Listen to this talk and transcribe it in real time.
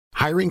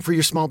Hiring for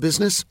your small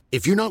business?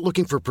 If you're not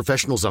looking for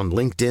professionals on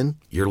LinkedIn,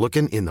 you're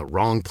looking in the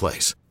wrong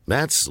place.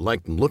 That's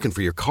like looking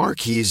for your car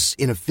keys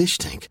in a fish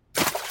tank.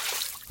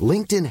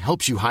 LinkedIn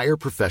helps you hire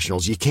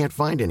professionals you can't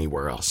find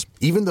anywhere else,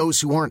 even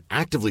those who aren't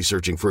actively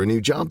searching for a new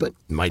job but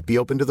might be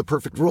open to the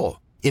perfect role.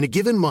 In a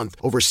given month,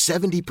 over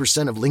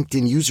 70% of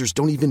LinkedIn users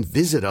don't even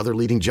visit other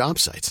leading job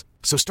sites.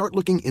 So start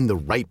looking in the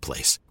right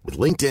place. With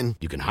LinkedIn,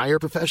 you can hire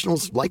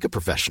professionals like a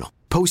professional.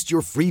 Post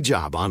your free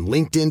job on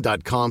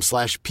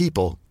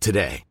linkedin.com/people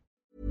today.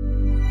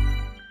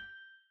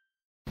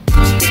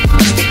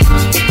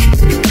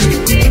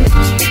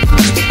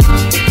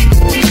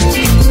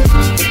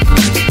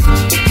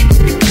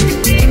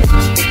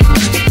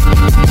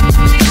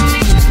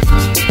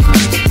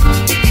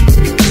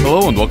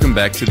 Hello and welcome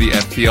back to the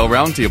FPL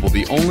Roundtable,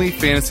 the only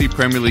fantasy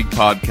Premier League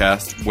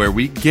podcast where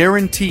we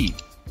guarantee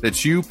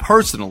that you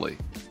personally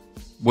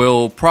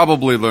will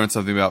probably learn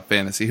something about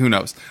fantasy. Who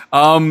knows?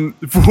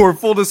 For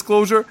full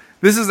disclosure,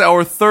 this is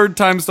our third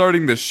time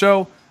starting this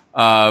show.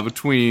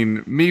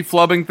 Between me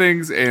flubbing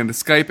things and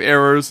Skype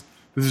errors,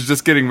 this is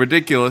just getting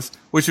ridiculous.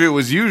 Which if it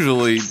was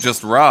usually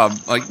just Rob,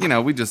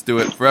 we just do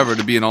it forever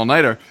to be an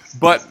all-nighter.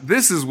 But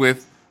this is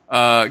with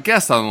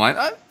guests on the line.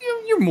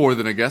 You're more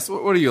than a guest.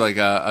 What are you, like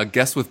a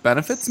guest with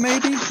benefits,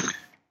 maybe?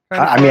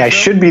 I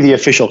should be the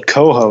official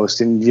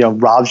co-host,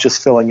 and Rob's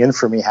just filling in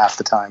for me half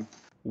the time.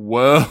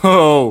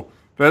 Whoa.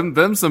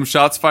 Then some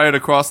shots fired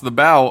across the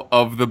bow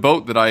of the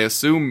boat that I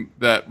assume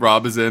that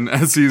Rob is in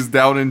as he's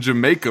down in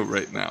Jamaica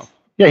right now.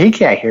 Yeah, he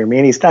can't hear me,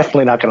 and he's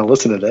definitely not going to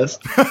listen to this.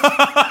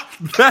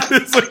 That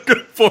is a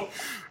good point.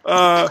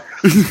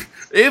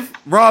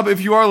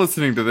 If you are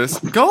listening to this,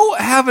 go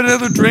have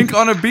another drink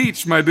on a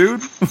beach, my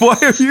dude. Why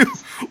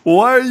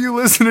are you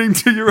listening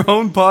to your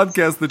own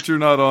podcast that you're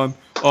not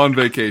on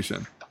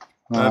vacation?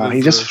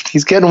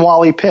 He's getting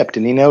Wally pipped,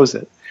 and he knows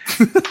it.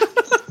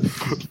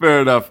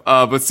 Fair enough.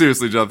 But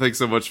seriously, John, thanks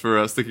so much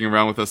for sticking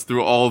around with us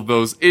through all of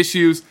those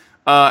issues,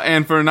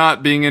 and for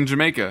not being in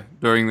Jamaica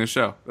during this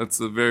show. That's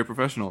very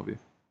professional of you.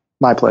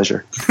 My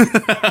pleasure.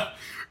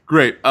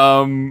 Great.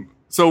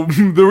 So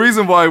the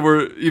reason why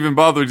we're even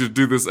bothering to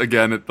do this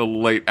again at the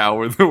late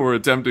hour that we're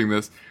attempting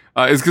this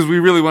is because we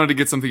really wanted to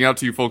get something out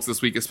to you folks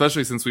this week,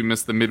 especially since we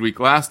missed the midweek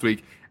last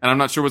week. And I'm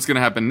not sure what's going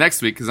to happen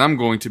next week because I'm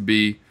going to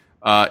be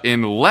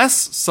in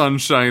less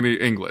sunshiny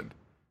England.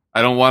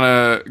 I don't want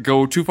to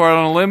go too far out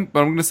on a limb, but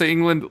I'm going to say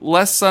England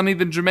less sunny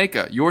than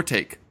Jamaica. Your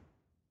take?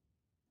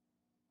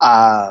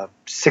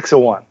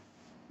 6-1.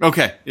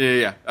 Okay.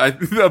 Yeah.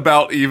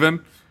 About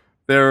even.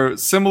 They're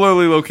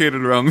similarly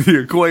located around the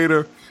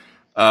equator.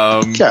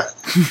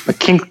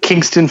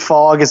 Kingston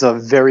Fog is a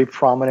very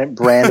prominent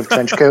brand of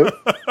trench coat.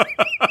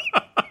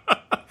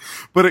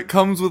 But it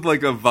comes with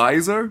like a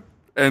visor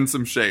and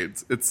some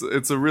shades.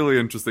 It's a really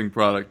interesting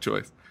product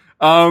choice.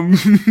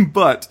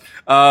 But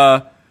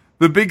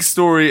the big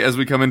story as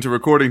we come into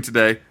recording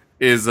today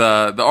is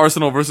the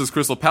Arsenal versus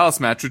Crystal Palace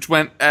match, which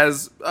went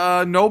as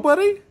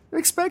nobody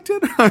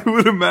expected, I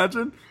would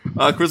imagine.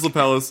 Crystal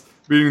Palace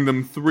beating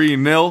them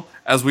 3-0,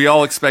 as we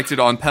all expected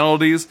on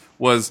penalties,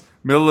 was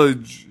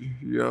There's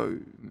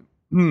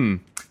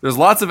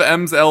lots of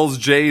M's, L's,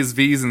 J's,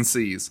 V's, and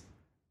C's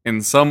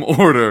in some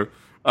order.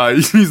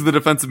 He's the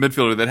defensive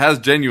midfielder that has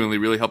genuinely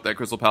really helped that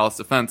Crystal Palace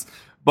defense.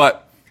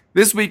 But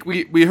this week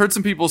we heard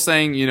some people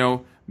saying,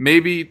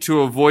 maybe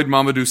to avoid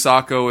Mamadou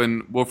Sakho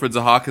and Wilfried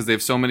Zaha because they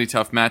have so many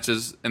tough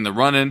matches in the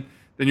run-in.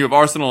 Then you have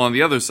Arsenal on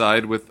the other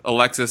side with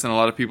Alexis and a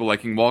lot of people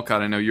liking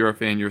Walcott. I know you're a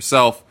fan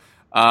yourself.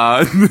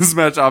 This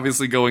match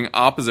obviously going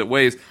opposite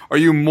ways. Are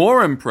you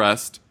more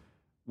impressed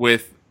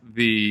with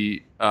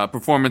the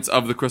performance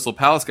of the Crystal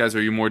Palace guys, or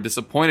are you more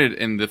disappointed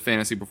in the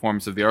fantasy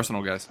performance of the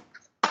Arsenal guys?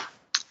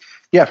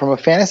 Yeah, from a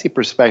fantasy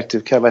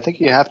perspective, Kev, I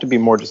think you have to be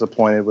more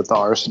disappointed with the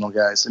Arsenal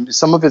guys. And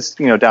some of it's,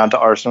 down to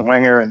Arsene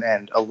Wenger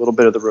and a little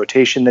bit of the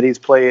rotation that he's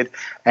played,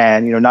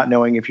 and not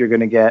knowing if you're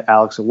going to get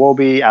Alex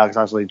Iwobi, Alex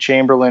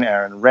Oxlade-Chamberlain,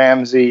 Aaron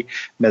Ramsey,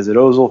 Mesut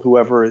Ozil,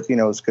 whoever is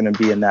going to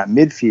be in that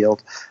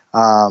midfield.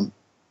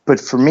 But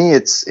for me,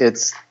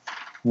 it's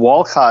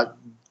Walcott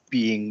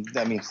being,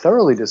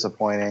 thoroughly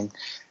disappointing.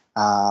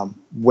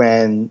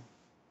 When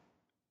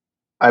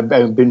I've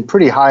been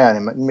pretty high on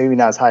him, maybe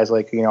not as high as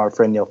our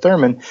friend Neil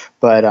Thurman,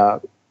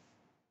 but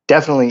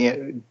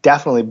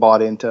definitely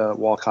bought into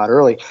Walcott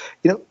early.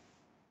 And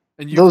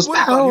you those would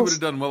have thought he would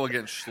have done well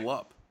against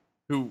Schlupp,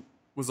 who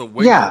was a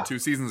winger 2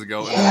 seasons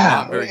ago, and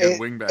not very good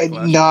wingback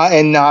last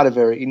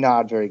year.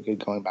 Not very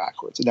good going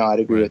backwards. No,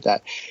 I'd agree with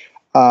that.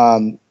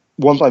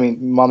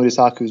 Mamadou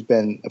Sakho has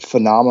been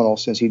phenomenal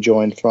since he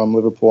joined from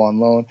Liverpool on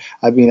loan.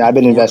 I've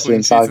been invested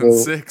in Sakho.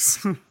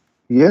 6.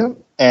 Yeah,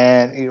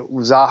 and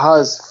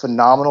Zaha is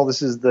phenomenal.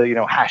 This is the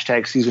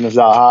hashtag season of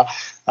Zaha.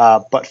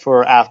 But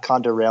for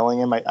AFCON derailing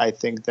him, I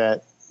think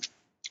that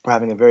we're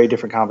having a very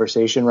different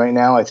conversation right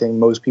now. I think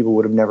most people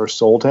would have never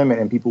sold him,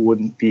 and people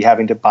wouldn't be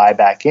having to buy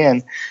back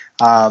in.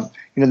 The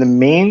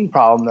main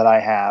problem that I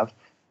have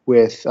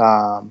with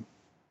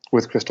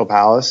Crystal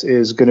Palace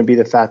is going to be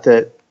the fact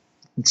that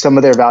some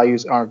of their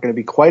values aren't going to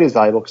be quite as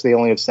valuable because they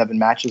only have 7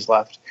 matches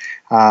left.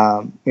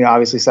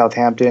 Obviously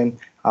Southampton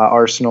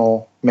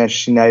Arsenal,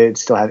 Manchester United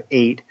still have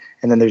 8,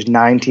 and then there's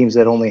 9 teams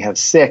that only have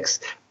 6.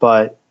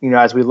 But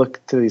as we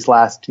look to these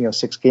last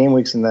 6 game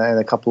weeks and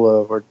a couple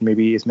of, or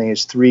maybe as many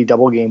as 3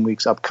 double game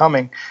weeks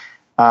upcoming,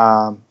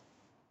 I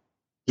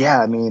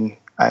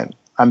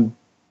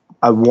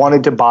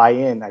wanted to buy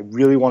in. I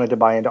really wanted to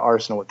buy into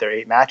Arsenal with their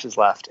 8 matches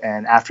left,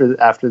 and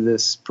after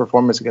this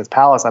performance against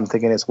Palace, I'm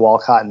thinking it's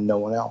Walcott and no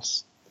one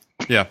else.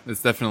 Yeah,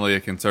 it's definitely a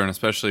concern,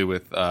 especially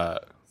with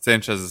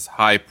Sanchez's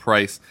high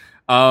price.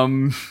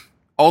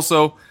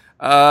 Also,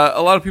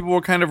 a lot of people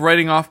were kind of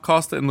writing off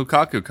Costa and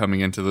Lukaku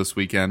coming into this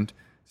weekend,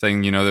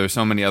 saying, there are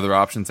so many other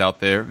options out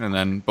there, and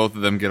then both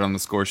of them get on the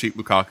score sheet.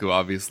 Lukaku,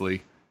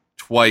 obviously,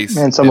 twice.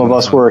 And some of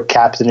us were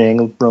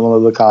captaining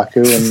Romelu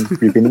Lukaku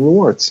and reaping the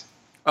rewards.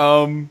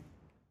 I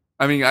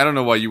don't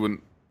know why you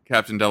wouldn't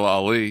captain Dele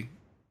Alli.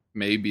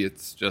 Maybe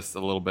it's just a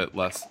little bit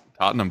less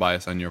Tottenham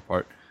bias on your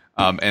part,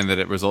 and that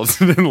it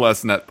resulted in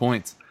less net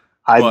points.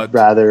 I'd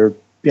rather...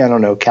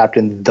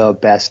 captain the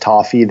best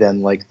Toffee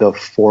than like the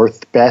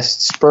 4th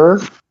best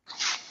Spur.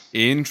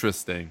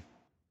 Interesting.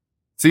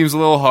 Seems a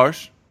little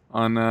harsh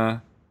on my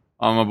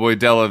boy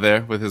Della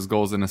there with his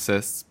goals and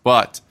assists,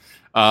 but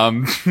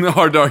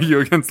hard to argue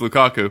against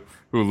Lukaku,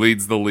 who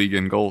leads the league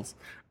in goals.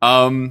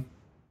 All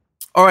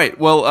right,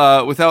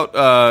 well,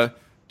 without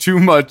too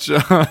much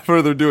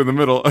further ado in the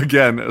middle,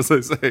 again, as I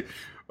say,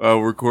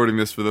 we're recording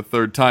this for the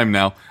 3rd time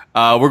now,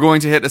 we're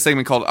going to hit a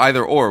segment called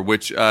Either Or,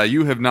 which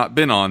you have not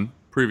been on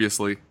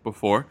previously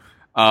before.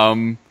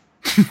 We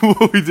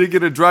did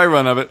get a dry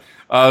run of it,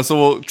 so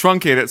we'll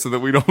truncate it so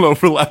that we don't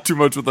overlap too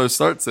much with our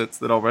start sits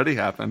that already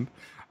happened.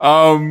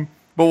 But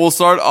we'll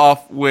start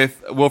off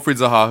with Wilfried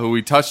Zaha, who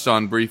we touched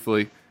on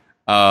briefly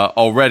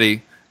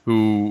already,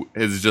 who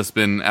has just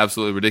been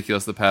absolutely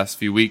ridiculous the past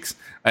few weeks,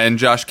 and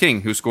Josh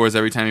King, who scores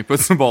every time he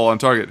puts the ball on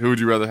target. Who would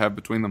you rather have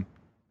between them?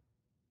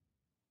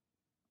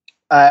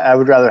 I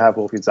would rather have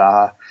Wilfried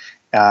Zaha.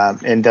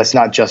 And that's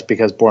not just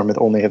because Bournemouth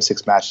only have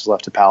 6 matches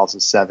left to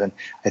Palace's 7.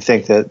 I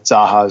think that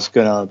Zaha is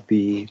going to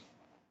be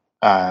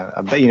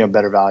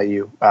better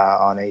value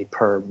on a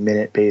per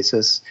minute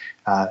basis,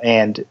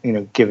 and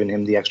giving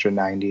him the extra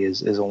 90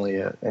 is only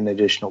an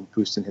additional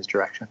boost in his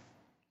direction.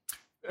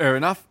 Fair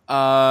enough.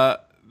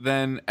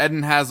 Then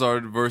Eden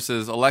Hazard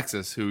versus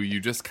Alexis, who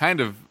you just kind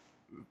of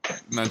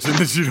mentioned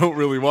that you don't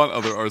really want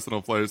other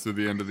Arsenal players through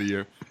the end of the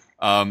year.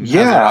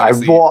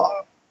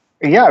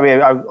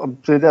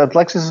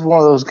 Alexis is one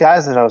of those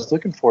guys that I was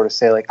looking for to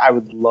say, like, I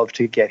would love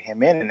to get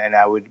him in, and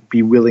I would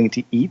be willing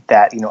to eat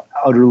that,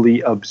 utterly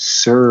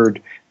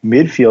absurd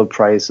midfield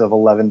price of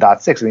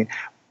 11.6. I mean,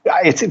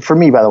 it's, for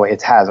me, by the way,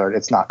 it's Hazard.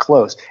 It's not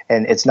close.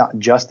 And it's not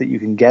just that you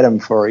can get him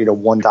for,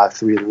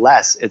 1.3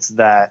 less. It's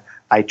that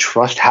I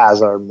trust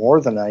Hazard more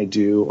than I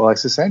do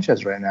Alexis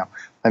Sanchez right now.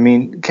 I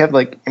mean,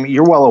 Kev,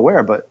 you're well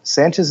aware, but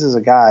Sanchez is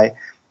a guy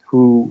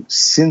who,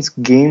 since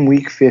game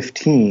week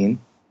 15,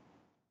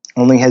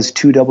 only has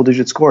 2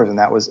 double-digit scores, and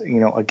that was,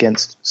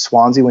 against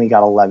Swansea when he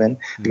got 11,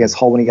 against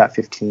Hull when he got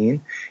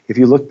 15. If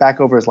you look back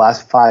over his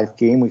last 5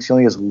 game weeks, he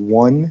only has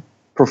 1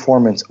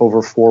 performance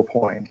over 4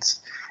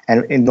 points.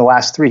 And in the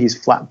last 3, he's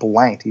flat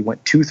blanked. He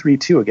went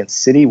 2-3-2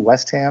 against City,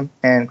 West Ham,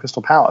 and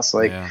Crystal Palace.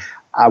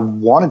 I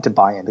wanted to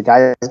buy in. The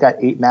guy's got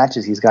 8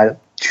 matches. He's got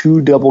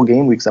 2 double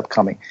game weeks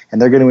upcoming,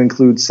 and they're going to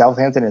include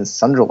Southampton and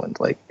Sunderland.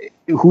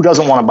 Who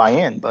doesn't want to buy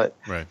in? But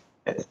right.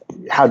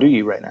 How do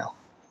you right now?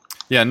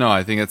 Yeah, no,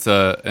 I think it's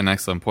an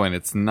excellent point.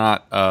 It's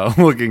not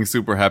looking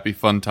super happy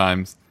fun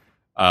times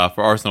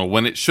for Arsenal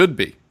when it should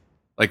be.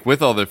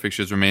 With all their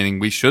fixtures remaining,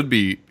 we should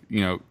be,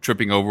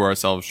 tripping over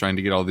ourselves trying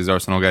to get all these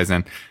Arsenal guys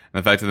in. And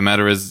the fact of the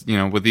matter is,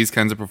 with these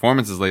kinds of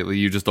performances lately,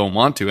 you just don't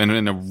want to. And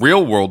in a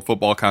real world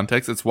football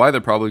context, it's why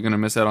they're probably going to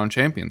miss out on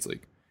Champions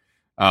League.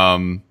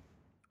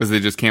 Because they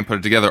just can't put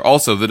it together.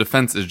 Also, the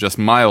defense is just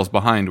miles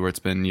behind where it's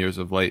been years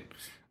of late.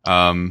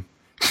 Do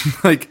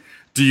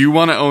you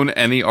want to own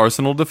any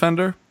Arsenal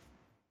defender?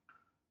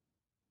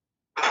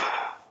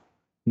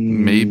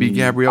 Maybe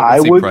Gabriel.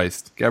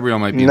 Priced. Gabriel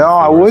might be. No,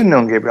 I wouldn't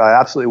own Gabriel. I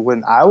absolutely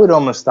wouldn't. I would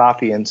own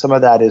Mustafi, and some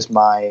of that is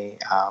my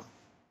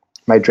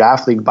my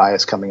draft league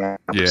bias coming out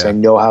because I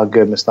know how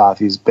good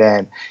Mustafi's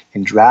been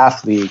in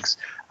draft leagues.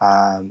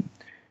 When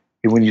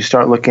you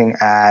start looking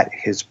at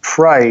his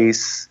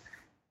price,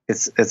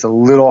 it's a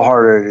little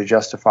harder to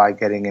justify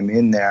getting him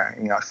in there.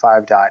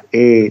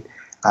 5.8.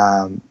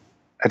 I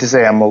have to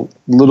say I'm a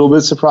little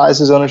bit surprised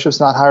his ownership's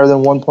not higher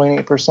than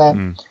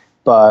 1.8%,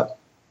 but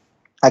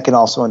I can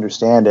also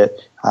understand it.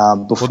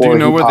 Do you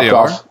know where they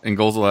are in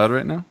goals allowed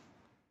right now?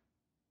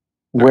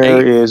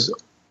 Where's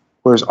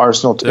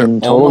Arsenal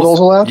in total goals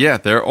allowed? Yeah,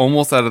 they're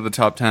almost out of the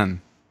top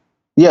 10.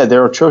 Yeah,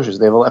 they're atrocious.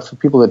 For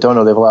people that don't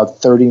know, they've allowed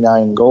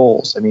 39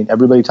 goals. I mean,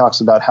 everybody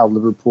talks about how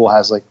Liverpool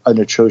has an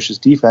atrocious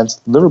defense.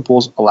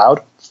 Liverpool's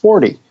allowed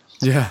 40.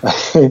 Yeah.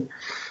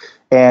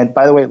 And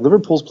by the way,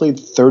 Liverpool's played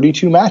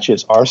 32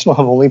 matches. Arsenal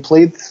have only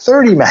played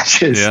 30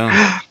 matches.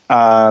 Yeah.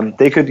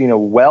 They could,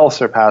 well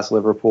surpass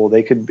Liverpool.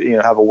 They could,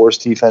 have a worse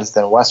defense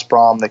than West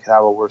Brom. They could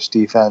have a worse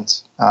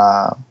defense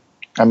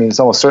I mean, it's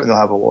almost certain they'll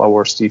have a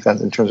worse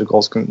defense in terms of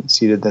goals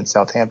conceded than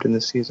Southampton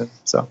this season.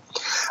 So,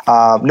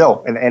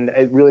 no, and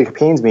it really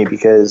pains me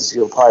because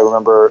you'll probably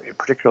remember,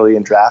 particularly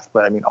in draft,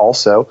 but I mean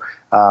also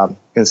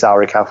in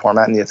salary cap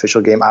format in the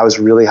official game, I was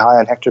really high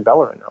on Hector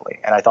Bellerin early,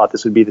 and I thought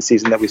this would be the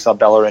season that we saw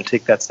Bellerin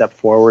take that step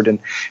forward and,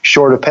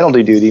 short of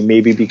penalty duty,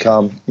 maybe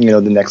become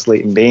the next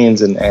Leighton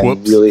Baines and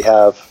really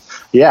have.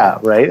 Yeah,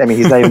 right. I mean,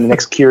 he's not even the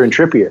next Kieran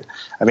Trippier.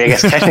 I mean, I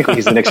guess technically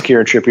he's the next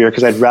Kieran Trippier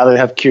because I'd rather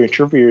have Kieran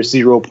Trippier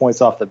 0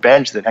 points off the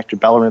bench than Hector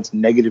Bellerin's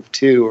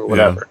 -2 or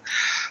whatever.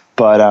 Yeah.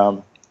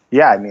 But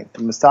yeah, I mean,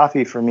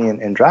 Mustafi for me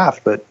in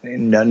draft, but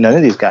none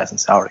of these guys in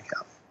salary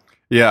cap.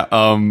 Yeah.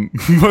 One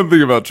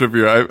thing about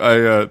Trippier,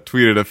 I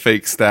tweeted a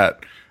fake stat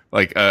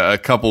like a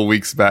couple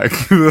weeks back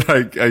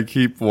that I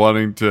keep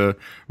wanting to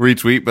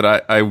retweet,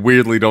 but I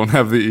weirdly don't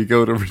have the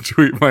ego to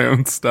retweet my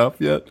own stuff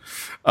yet.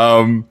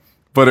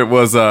 But it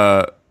was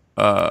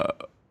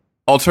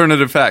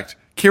alternative fact.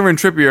 Kieran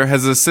Trippier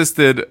has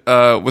assisted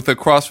with a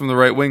cross from the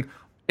right wing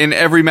in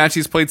every match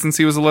he's played since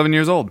he was 11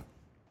 years old.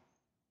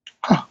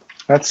 Huh.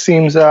 That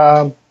seems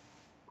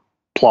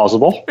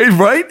plausible.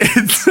 Right?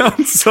 It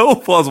sounds so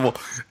plausible.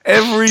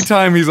 Every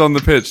time he's on the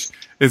pitch,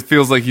 it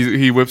feels like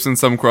he whips in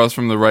some cross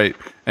from the right,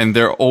 and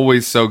they're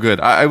always so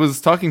good. I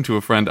was talking to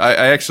a friend. I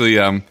actually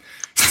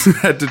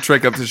had to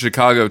trek up to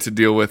Chicago to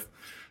deal with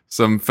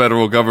some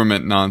federal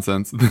government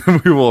nonsense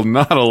that we will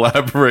not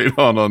elaborate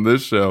on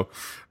this show.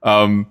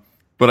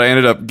 But I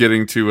ended up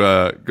getting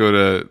to go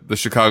to the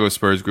Chicago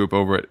Spurs group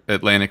over at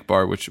Atlantic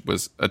Bar, which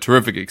was a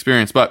terrific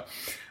experience. But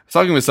I was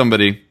talking with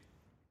somebody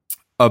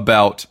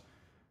about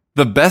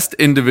the best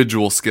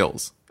individual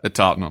skills at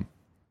Tottenham.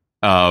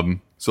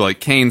 So like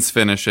Kane's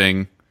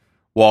finishing,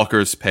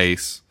 Walker's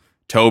pace,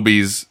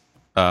 Toby's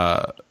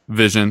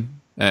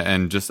vision,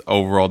 and just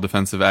overall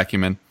defensive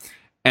acumen.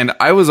 And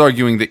I was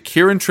arguing that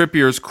Kieran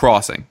Trippier's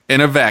crossing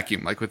in a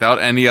vacuum, like without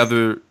any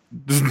other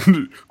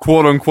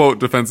quote unquote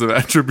defensive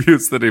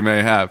attributes that he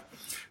may have,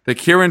 that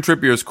Kieran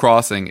Trippier's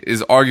crossing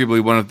is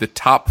arguably one of the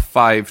top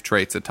 5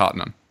 traits at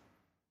Tottenham.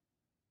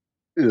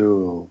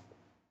 Ooh,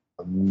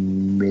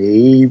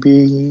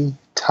 maybe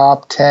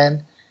top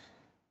 10.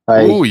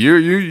 Ooh,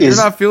 you're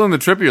not feeling the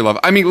Trippier love.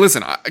 I mean,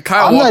 listen,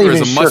 Kyle Walker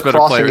is a much better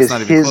player. It's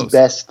not even his close.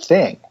 Best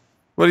thing.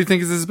 What do you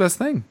think is his best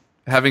thing?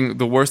 Having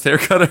the worst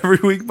haircut every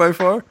week by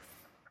far?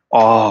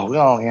 Oh,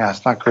 well, yeah,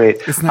 it's not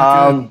great. It's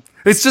not good.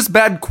 It's just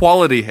bad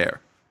quality hair.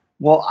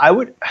 Well,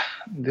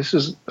 this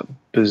is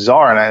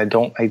bizarre, and I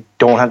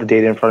don't have the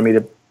data in front of me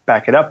to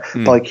back it up.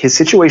 But like his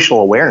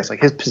situational awareness,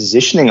 like his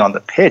positioning on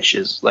the pitch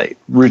is like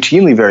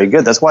routinely very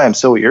good. That's why I'm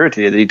so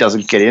irritated that he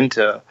doesn't get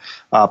into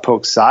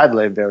poke side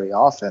leg very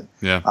often.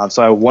 Yeah.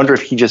 So I wonder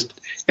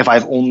if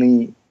I've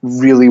only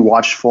really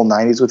watched full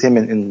 90s with him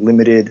in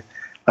limited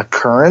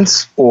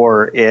occurrence,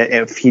 or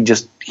if he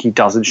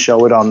doesn't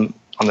show it on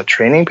the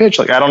training pitch.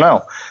 Like, I don't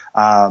know.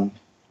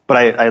 But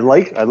I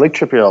like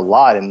Trippier a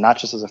lot, and not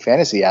just as a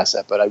fantasy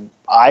asset, but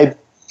I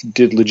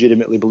did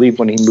legitimately believe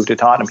when he moved to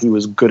Tottenham he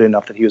was good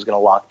enough that he was going to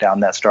lock down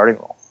that starting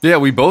role. Yeah,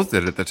 we both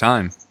did at the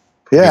time.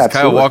 Yeah,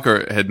 Kyle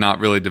Walker had not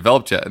really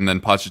developed yet, and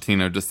then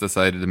Pochettino just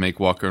decided to make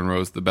Walker and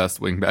Rose the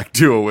best wing-back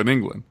duo in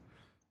England.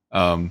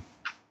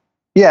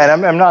 Yeah,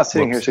 and I'm not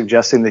sitting here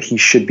suggesting that he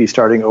should be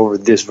starting over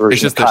this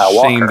version of Kyle Walker. It's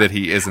just a shame that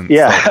he isn't.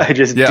 Yeah, I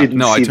just didn't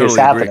see this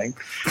happening.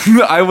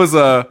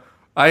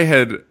 I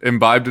had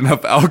imbibed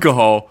enough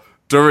alcohol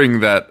during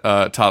that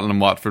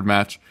Tottenham-Watford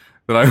match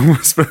that I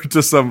whispered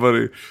to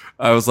somebody.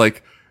 I was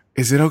like,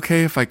 is it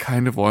okay if I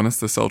kind of want us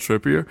to sell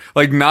Trippier?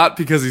 Like, not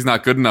because he's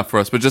not good enough for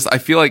us, but just I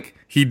feel like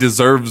he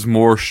deserves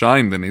more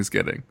shine than he's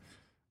getting.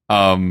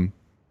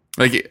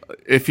 Like,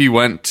 if he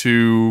went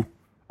to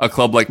a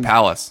club like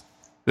Palace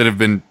that have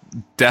been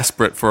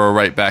desperate for a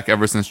right back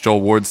ever since Joel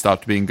Ward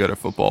stopped being good at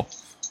football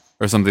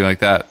or something like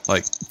that.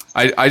 Like,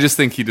 I just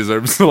think he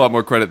deserves a lot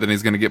more credit than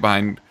he's going to get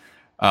behind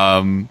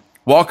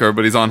Walker,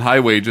 but he's on high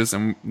wages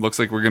and looks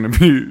like we're going to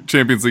be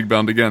Champions League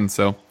bound again.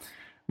 So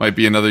might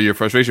be another year of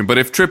frustration. But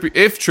if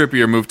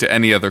Trippier moved to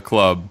any other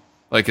club,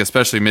 like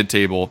especially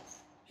mid-table,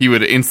 he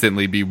would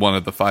instantly be one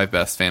of the 5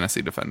 best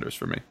fantasy defenders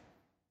for me.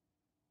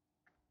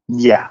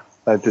 Yeah,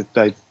 I don't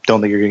think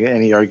you're going to get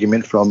any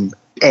argument from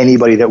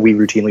anybody that we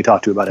routinely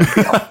talk to about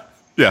FPL.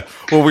 Yeah,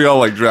 well, we all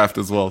like draft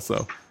as well,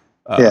 so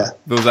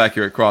those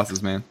accurate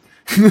crosses, man.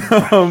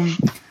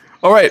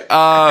 All right,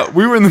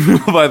 we were in the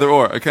middle of either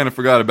or. I kind of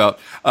forgot about.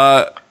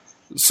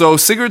 So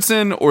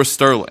Sigurdsson or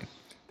Sterling?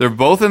 They're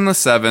both in the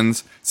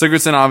 7s.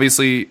 Sigurdsson,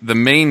 obviously, the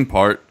main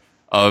part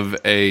of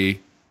a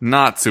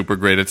not super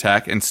great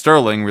attack, and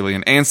Sterling, really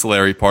an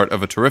ancillary part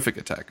of a terrific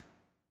attack.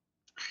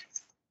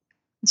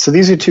 So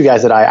these are 2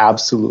 guys that I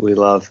absolutely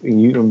love.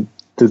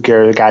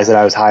 The guys that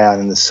I was high on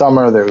in the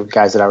summer, they're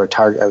guys that I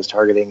was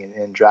targeting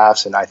in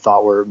drafts, and I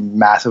thought were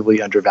massively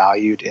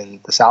undervalued in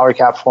the salary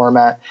cap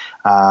format.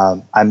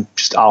 I'm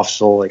just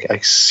also like a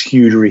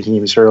huge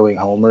Raheem Sterling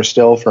homer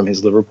still from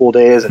his Liverpool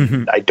days,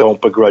 and I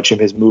don't begrudge him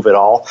his move at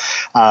all.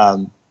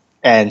 And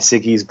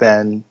Siggy's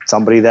been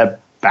somebody that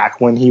back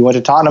when he went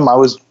to Tottenham, I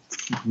was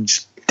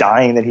just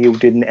dying that he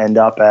didn't end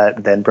up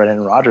at then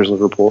Brendan Rodgers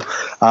Liverpool.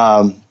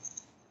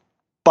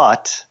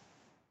 But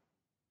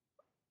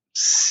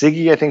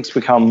Siggy, I think, has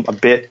become a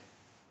bit.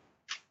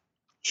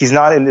 He's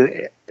not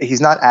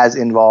as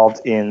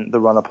involved in the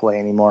run of play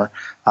anymore.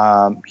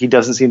 He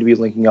doesn't seem to be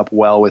linking up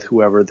well with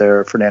whoever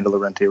their Fernando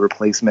Llorente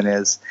replacement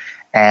is,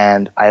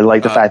 and I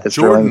like the fact that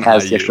Sterling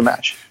has the extra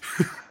match.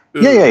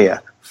 Yeah.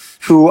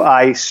 Who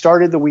I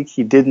started the week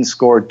he didn't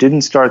score,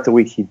 didn't start the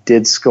week he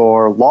did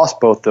score, lost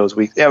both those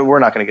weeks. Yeah, we're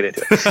not going to get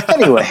into it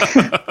anyway.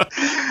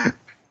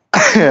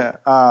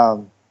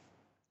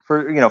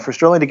 For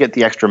Sterling to get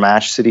the extra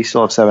match, City still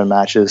have 7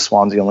 matches.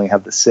 Swansea only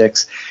have the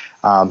 6.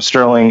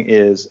 Sterling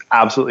is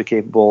absolutely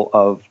capable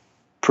of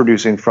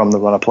producing from the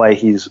run of play.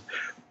 He's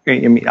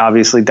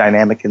obviously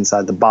dynamic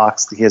inside the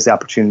box. He has the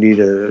opportunity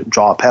to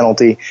draw a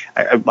penalty.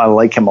 I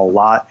like him a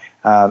lot.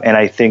 And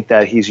I think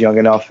that he's young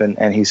enough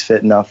and he's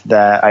fit enough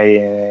that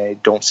I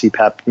don't see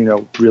Pep,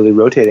 really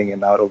rotating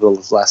him out over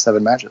the last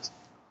 7 matches.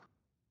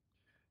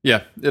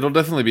 Yeah, it'll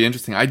definitely be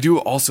interesting. I do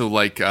also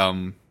like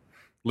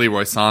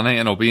Leroy Sané, and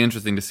it'll be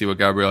interesting to see what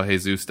Gabriel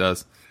Jesus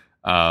does.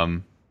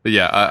 But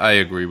yeah, I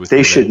agree with you.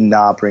 They should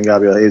not bring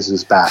Gabriel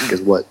Jesus back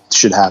is what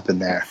should happen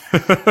there.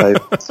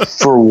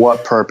 For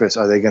what purpose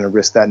are they going to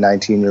risk that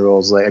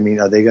 19-year-old's?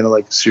 Are they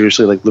going to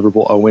seriously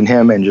Liverpool Owen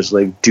him and just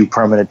do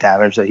permanent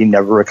damage that he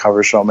never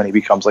recovers from and he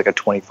becomes a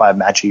 25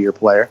 match a year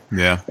player?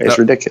 Yeah. It's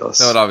ridiculous.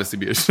 That would obviously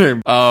be a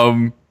shame.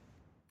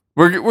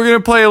 We're going to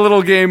play a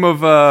little game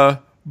of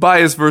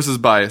bias versus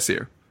bias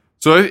here.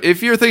 So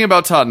if you're thinking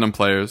about Tottenham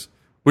players,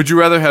 would you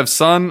rather have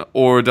Son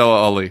or Dele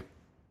Alli?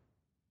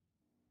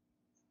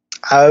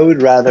 I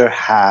would rather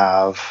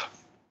have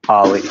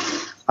Ali,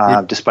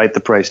 despite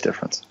the price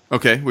difference.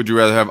 Okay. Would you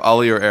rather have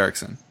Ali or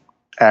Eriksen?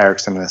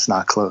 Eriksen, and it's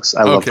not close.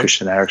 I love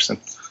Christian Eriksen.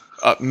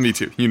 Me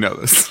too. You know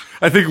this.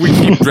 I think we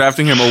keep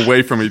drafting him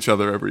away from each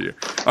other every year.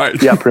 All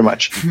right. Yeah, pretty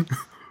much.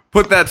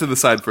 Put that to the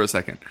side for a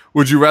second.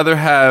 Would you rather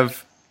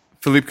have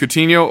Philippe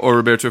Coutinho or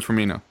Roberto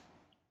Firmino?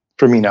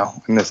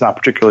 Firmino, and it's not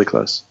particularly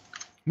close.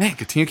 Man,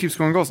 Coutinho keeps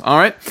scoring goals. All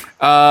right.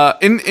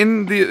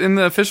 In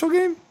the official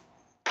game?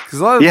 Because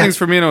a lot of the things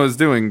Firmino is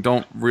doing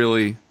don't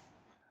really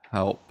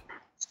help.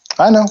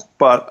 I know,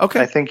 but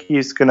I think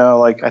he's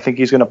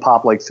gonna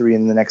pop 3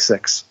 in the next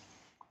 6.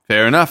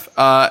 Fair enough.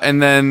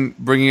 And then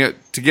bringing it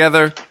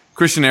together,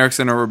 Christian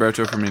Eriksen or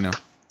Roberto Firmino?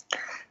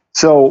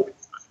 So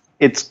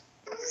it's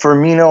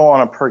Firmino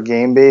on a per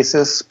game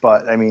basis,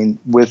 but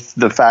with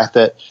the fact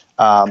that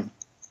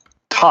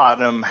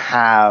Tottenham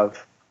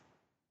have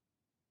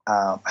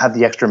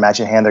the extra match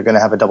in hand, they're going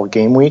to have a double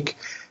game week.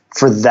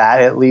 For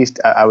that, at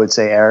least, I would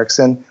say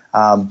Eriksen.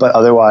 But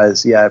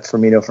otherwise,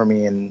 Firmino for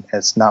me, and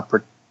it's not.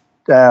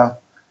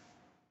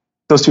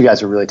 Those two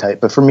guys are really tight.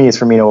 But for me, it's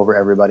Firmino over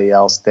everybody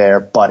else there,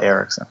 but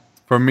Eriksen.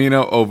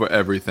 Firmino over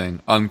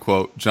everything.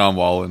 Unquote. John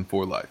Wallen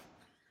for life.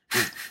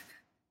 Yeah,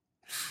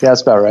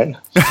 that's about right.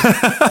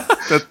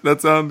 that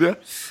sounds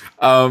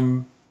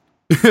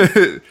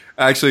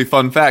Actually,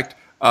 fun fact.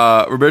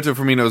 Roberto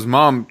Firmino's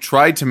mom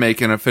tried to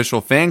make an official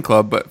fan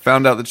club, but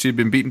found out that she'd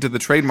been beaten to the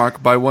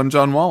trademark by one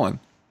John Wallen.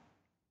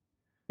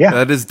 Yeah.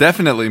 That is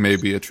definitely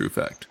maybe a true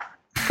fact.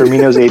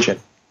 Firmino's agent.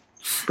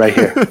 Right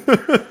here.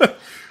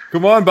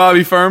 Come on,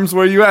 Bobby Firms.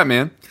 Where are you at,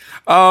 man?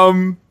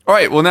 All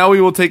right. Well, now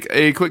we will take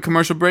a quick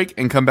commercial break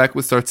and come back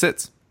with Start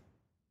Sits.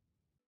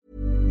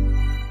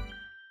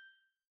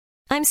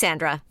 I'm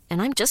Sandra, and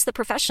I'm just the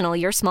professional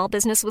your small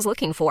business was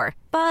looking for.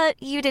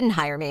 But you didn't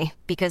hire me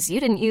because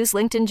you didn't use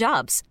LinkedIn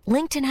Jobs.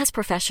 LinkedIn has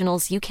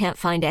professionals you can't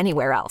find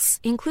anywhere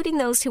else, including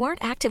those who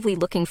aren't actively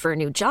looking for a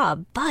new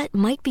job, but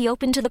might be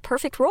open to the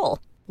perfect role,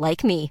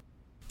 like me.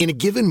 In a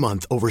given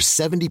month, over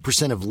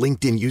 70% of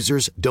LinkedIn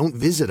users don't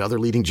visit other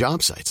leading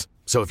job sites.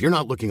 So if you're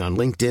not looking on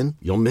LinkedIn,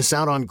 you'll miss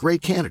out on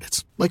great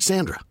candidates like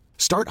Sandra.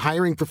 Start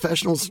hiring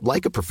professionals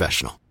like a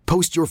professional.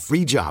 Post your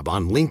free job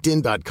on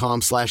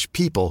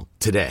linkedin.com/people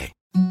today.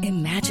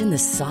 Imagine the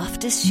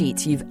softest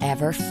sheets you've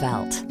ever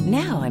felt.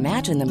 Now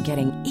imagine them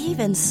getting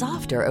even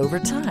softer over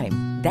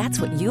time.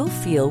 That's what you'll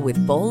feel with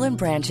Boll &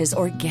 Branch's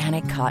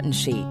organic cotton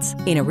sheets.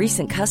 In a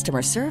recent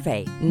customer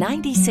survey,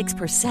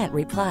 96%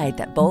 replied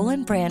that Boll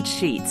 & Branch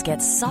sheets get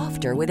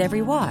softer with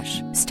every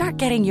wash. Start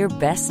getting your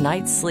best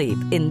night's sleep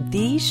in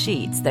these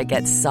sheets that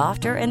get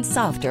softer and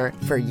softer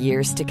for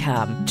years to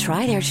come.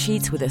 Try their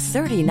sheets with a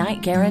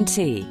 30-night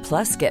guarantee.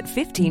 Plus, get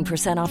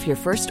 15% off your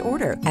first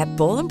order at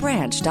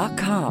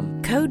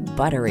bollandbranch.com. Code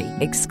BUTTERY.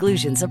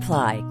 Exclusions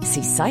apply.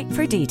 See site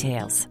for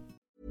details.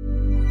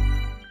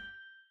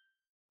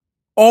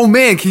 Oh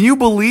man, can you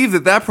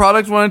believe that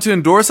product wanted to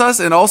endorse us?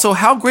 And also,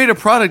 how great a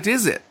product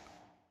is it?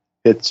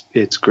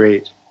 It's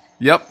great.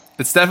 Yep,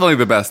 it's definitely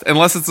the best,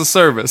 unless it's a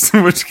service,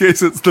 in which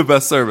case it's the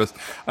best service.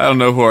 I don't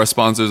know who our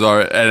sponsors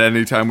are at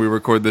any time we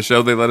record the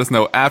show. They let us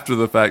know after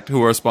the fact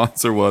who our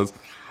sponsor was.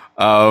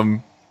 I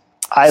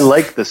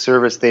like the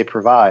service they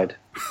provide.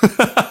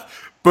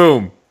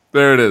 Boom.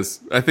 There it is.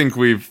 I think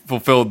we've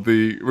fulfilled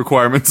the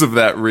requirements of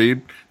that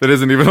read. That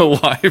isn't even a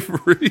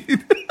live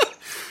read.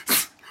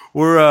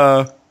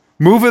 We're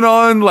moving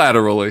on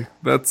laterally.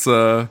 That's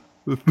the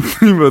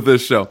theme of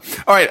this show.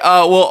 All right.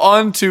 Well,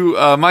 on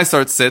to my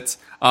start sits.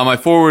 My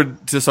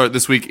forward to start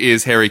this week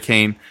is Harry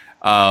Kane.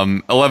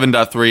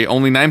 11.3,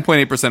 only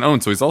 9.8%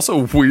 owned, so he's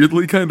also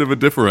weirdly kind of a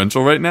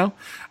differential right now.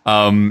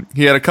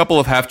 He had a couple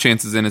of half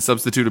chances in his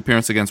substitute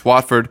appearance against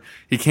Watford.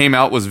 He came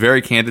out, was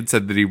very candid,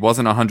 said that he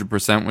wasn't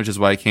 100%, which is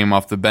why he came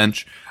off the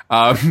bench.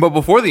 But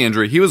before the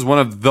injury, he was one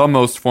of the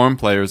most formed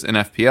players in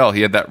FPL.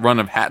 He had that run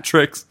of hat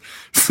tricks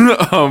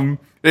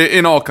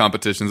in all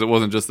competitions. It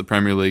wasn't just the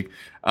Premier League.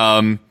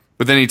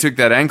 But then he took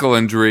that ankle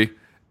injury,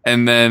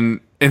 and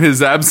then in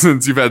his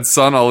absence, you've had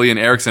Son, Ali, and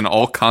Eriksen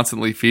all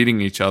constantly feeding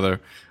each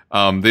other.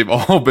 They've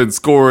all been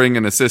scoring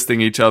and assisting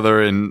each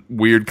other in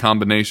weird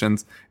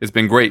combinations. It's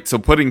been great. So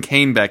putting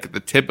Kane back at the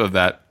tip of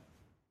that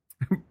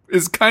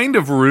is kind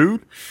of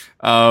rude.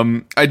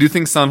 I do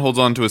think Son holds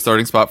on to a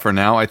starting spot for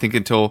now. I think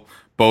until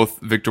both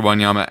Victor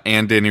Wanyama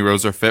and Danny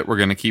Rose are fit, we're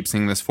going to keep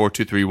seeing this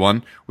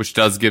 4-2-3-1, which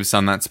does give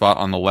Son that spot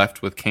on the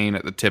left with Kane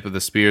at the tip of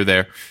the spear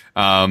there.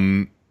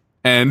 And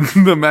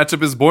the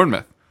matchup is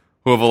Bournemouth,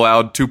 who have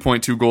allowed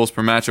 2.2 goals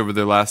per match over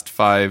their last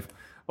 5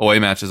 away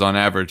matches on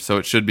average. So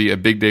it should be a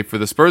big day for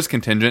the Spurs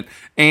contingent.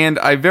 And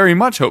I very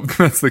much hope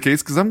that's the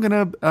case because I'm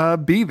going to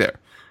be there.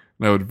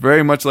 And I would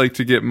very much like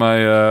to get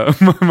my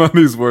my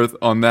money's worth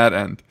on that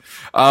end.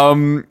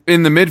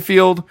 In the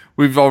midfield,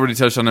 we've already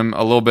touched on him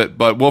a little bit,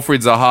 but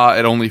Wilfried Zaha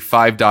at only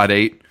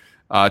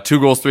 5.8. 2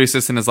 goals, 3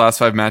 assists in his last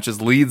 5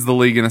 matches, leads the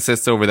league in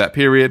assists over that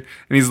period,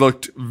 and he's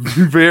looked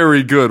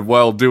very good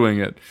while doing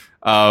it.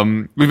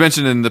 We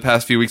mentioned in the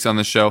past few weeks on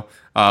the show,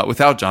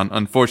 without John,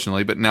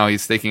 unfortunately, but now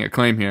he's staking a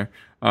claim here.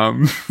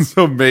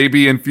 So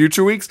maybe in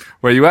future weeks,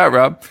 where you at,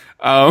 Rob?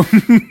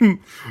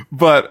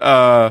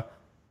 But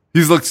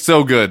he's looked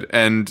so good,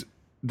 and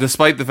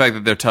despite the fact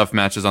that they're tough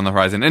matches on the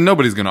horizon, and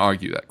nobody's going to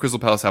argue that, Crystal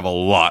Palace have a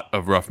lot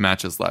of rough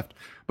matches left.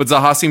 But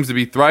Zaha seems to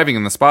be thriving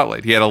in the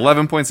spotlight. He had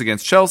 11 points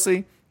against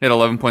Chelsea. He had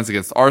 11 points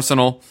against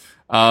Arsenal.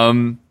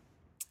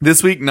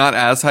 This week, not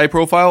as high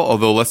profile,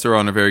 although Leicester are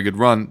on a very good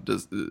run,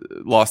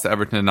 lost to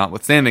Everton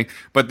notwithstanding,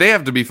 but they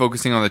have to be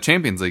focusing on the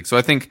Champions League. So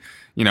I think,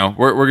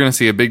 we're going to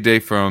see a big day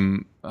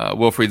from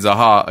Wilfried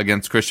Zaha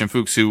against Christian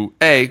Fuchs, who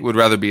A, would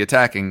rather be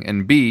attacking,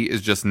 and B,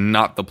 is just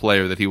not the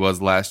player that he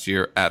was last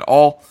year at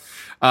all.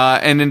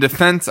 And in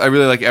defense, I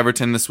really like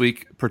Everton this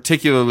week,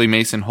 particularly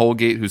Mason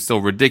Holgate, who's still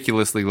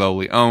ridiculously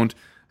lowly owned,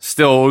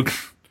 still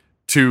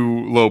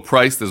too low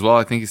priced as well.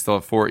 I think he's still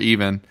at 4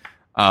 even.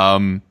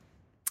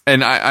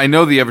 And I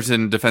know the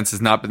Everton defense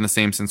has not been the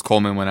same since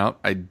Coleman went out.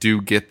 I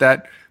do get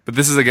that. But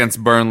this is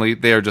against Burnley.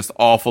 They are just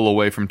awful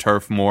away from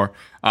Turf Moor.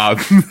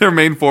 Their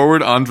main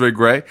forward, Andre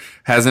Gray,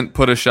 hasn't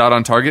put a shot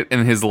on target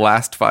in his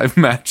last 5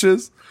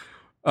 matches.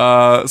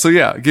 So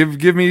yeah,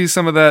 give me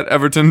some of that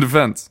Everton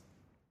defense.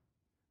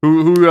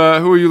 Who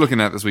are you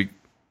looking at this week?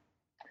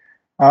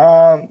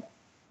 Well,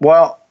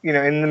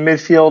 in the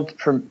midfield,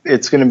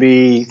 it's going to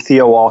be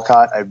Theo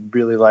Walcott. I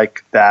really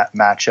like that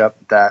matchup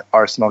that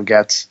Arsenal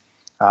gets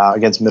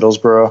against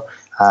Middlesbrough.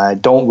 I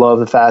don't love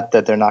the fact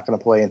that they're not going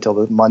to play until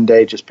the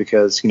Monday, just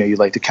because you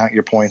like to count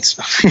your points.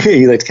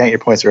 You like to count your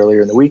points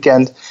earlier in the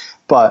weekend,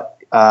 but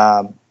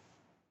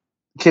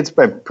kid's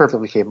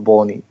perfectly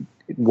capable, and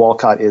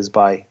Walcott is,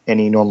 by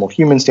any normal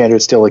human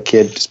standard, still a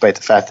kid, despite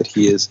the fact that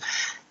he is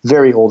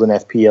very old in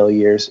FPL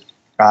years.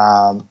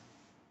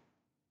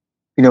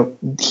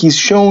 He's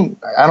shown,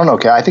 I don't know,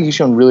 I think he's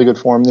shown really good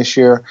form this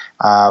year.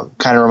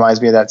 Kind of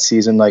reminds me of that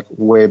season, like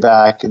way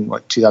back in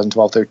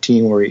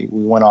 2012-13, where we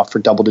went off for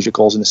double-digit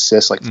goals and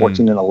assists, like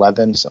 14 and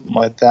 11, something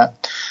like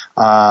that.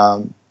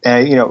 And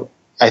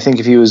I think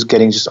if he was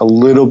getting just a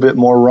little bit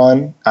more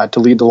run to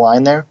lead the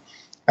line there,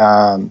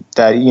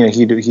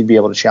 that he'd be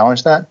able to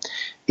challenge that.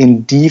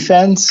 In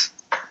defense,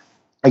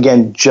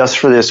 again, just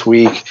for this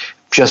week,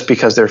 just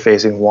because they're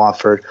facing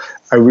Watford,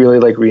 I really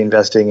like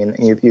reinvesting in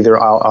either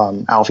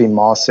Alfie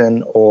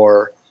Mawson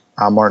or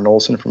Martin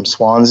Olsen from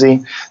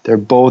Swansea. They're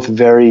both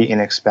very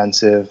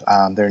inexpensive.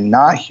 They're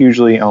not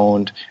hugely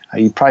owned.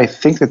 You'd probably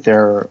think that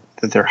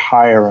they're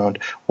higher owned.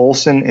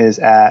 Olsen is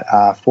at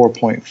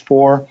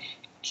 4.4.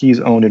 He's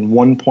owned in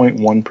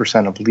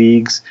 1.1% of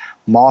leagues.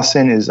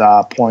 Mawson is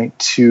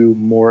 0.2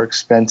 more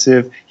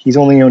expensive. He's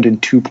only owned in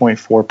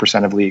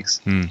 2.4% of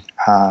leagues.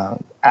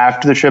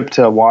 After the trip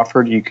to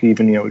Watford, you could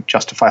even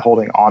justify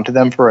holding onto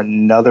them for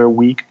another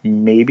week,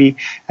 maybe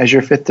as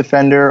your 5th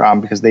defender,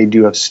 because they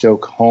do have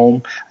Stoke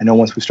home. I know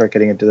once we start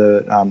getting into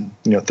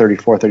the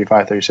 34,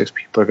 35, 36,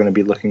 people are going to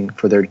be looking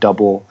for their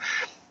double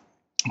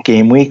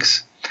game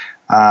weeks.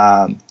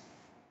 I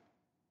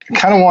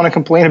kind of want to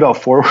complain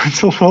about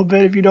forwards a little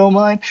bit, if you don't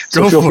mind.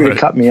 So feel free to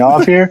cut me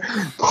off here.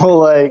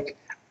 But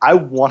I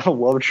want to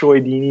love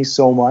Troy Deeney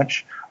so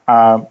much.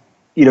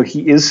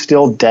 He is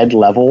still dead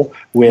level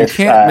with.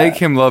 You can't make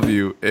him love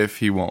you if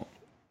he won't.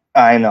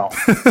 I know,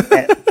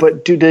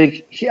 but dude,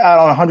 out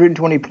on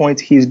 120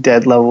 points, he's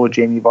dead level with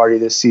Jamie Vardy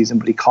this season,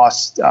 but he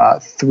costs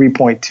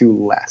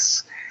 3.2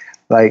 less.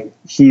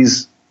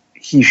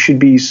 He should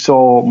be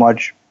so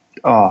much.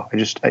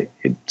 It's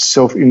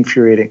so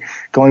infuriating.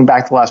 Going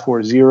back to the last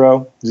 4,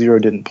 0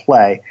 didn't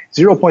play.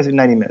 0 points in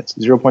 90 minutes.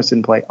 0 points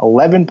didn't play.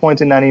 11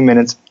 points in 90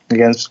 minutes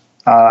against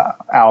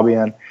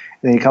Albion.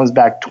 And then he comes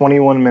back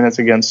 21 minutes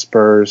against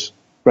Spurs,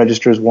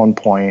 registers 1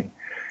 point.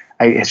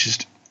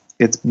 It's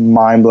it's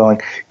mind blowing.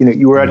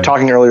 You were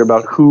talking earlier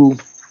about who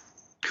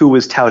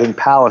was touting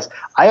Palace.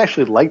 I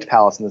actually liked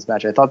Palace in this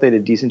match. I thought they had a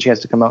decent chance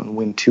to come out and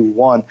win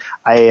 2-1.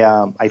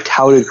 I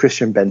touted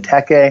Christian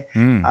Benteke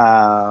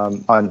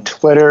on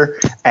Twitter,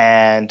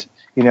 and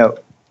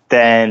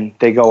then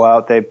they go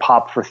out, they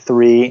pop for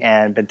 3,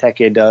 and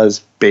Benteke does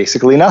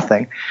basically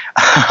nothing.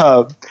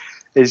 To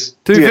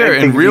be fair,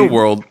 in real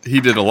world, he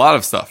did a lot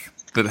of stuff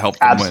that helped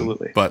them win.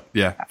 But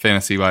yeah,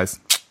 fantasy-wise,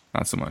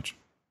 not so much.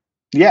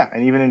 Yeah,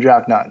 and even in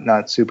draft,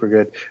 not super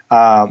good.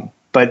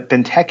 But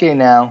Benteke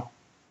now,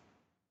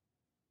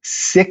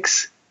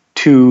 6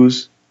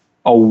 2s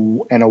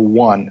and a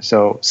 1,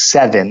 so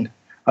 7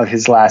 of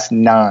his last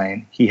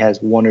 9, he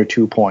has 1 or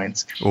 2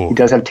 points. Ooh. He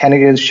does have 10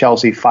 against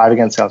Chelsea, 5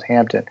 against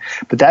Southampton.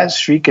 But that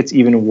streak gets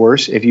even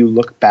worse if you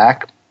look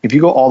back. If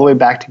you go all the way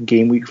back to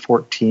game week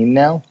 14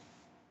 now,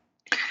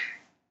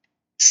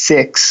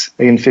 6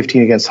 and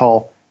 15 against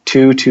Hull,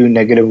 2-2,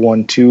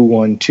 -1,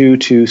 2-1,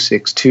 2-2,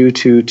 6-2,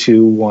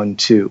 2-2,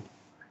 1-2,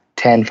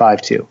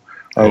 10-5-2.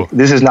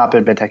 This has not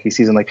been Benteke's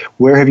season.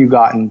 Where have you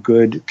gotten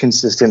good,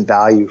 consistent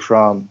value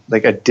from,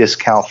 a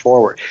discount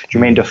forward?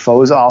 Jermaine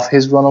Defoe's off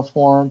his run of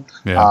form.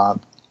 Yeah.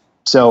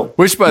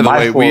 Which, by the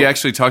way, we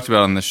actually talked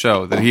about on the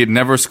show, that he had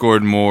never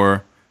scored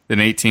more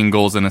than 18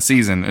 goals in a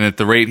season. And at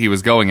the rate he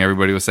was going,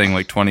 everybody was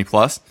saying 20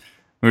 plus.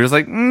 We were just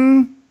like,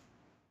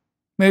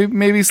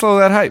 maybe slow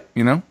that hype,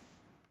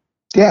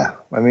 Yeah.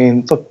 I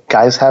mean, look,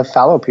 guys have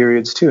fallow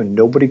periods too.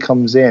 Nobody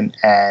comes in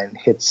and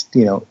hits,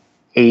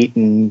 8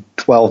 and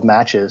 12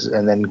 matches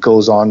and then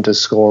goes on to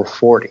score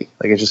 40.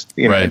 It's just,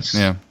 it's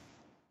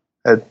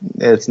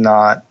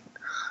not,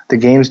 the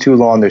game's too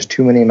long. There's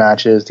too many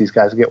matches. These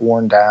guys get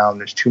worn down.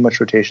 There's too much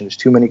rotation. There's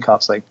too many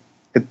cups.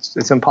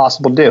 It's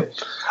impossible to do.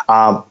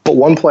 But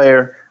one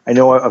player, I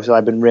know obviously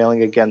I've been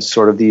railing against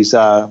sort of these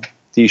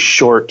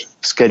short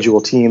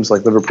schedule teams.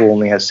 Liverpool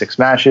only has 6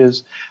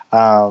 matches.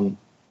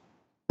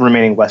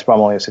 Remaining West Brom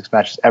only has 6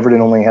 matches.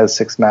 Everton only has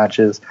 6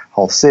 matches.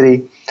 Hull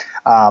City.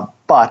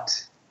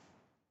 But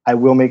I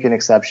will make an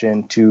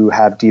exception to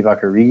have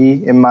Divock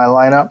Origi in my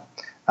lineup,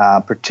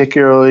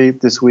 particularly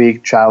this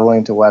week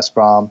traveling to West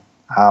Brom.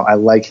 I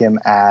like him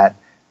at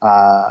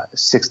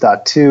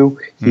 6.2.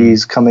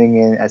 He's coming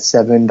in at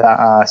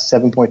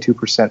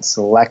 7.2%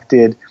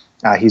 selected.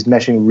 He's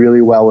meshing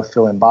really well with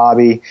Phil and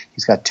Bobby.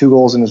 He's got 2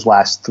 goals in his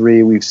last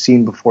 3. We've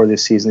seen before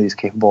this season he's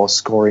capable of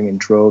scoring in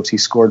droves. He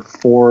scored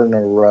 4 in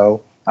a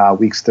row,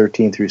 weeks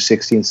 13 through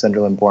 16,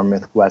 Sunderland,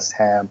 Bournemouth, West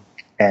Ham,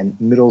 and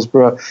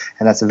Middlesbrough,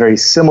 and that's a very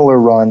similar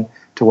run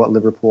to what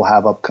Liverpool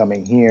have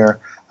upcoming here.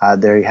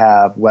 There you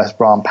have West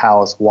Brom,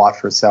 Palace,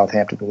 Watford,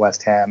 Southampton,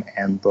 West Ham,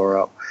 and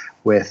Borough,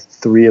 with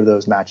 3 of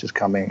those matches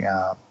coming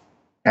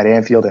at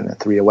Anfield and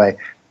 3 away.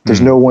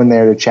 There's no one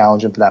there to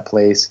challenge him for that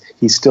place.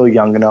 He's still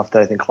young enough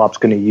that I think Klopp's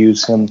going to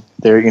use him.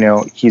 There,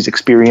 he's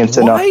experienced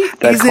enough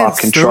that Klopp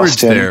can trust him. Why isn't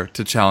Sturridge there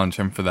to challenge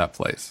him for that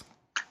place?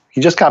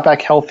 He just got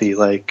back healthy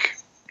 5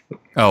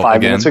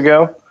 minutes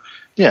ago.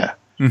 Yeah.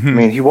 Mm-hmm. I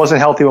mean, he wasn't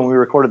healthy when we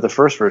recorded the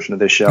first version of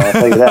this show, I'll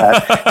tell you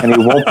that. And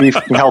he won't be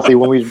healthy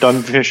when we've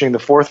done finishing the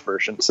 4th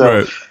version.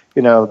 So,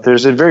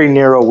 there's a very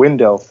narrow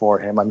window for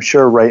him. I'm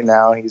sure right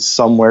now he's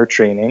somewhere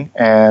training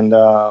and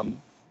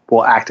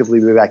will actively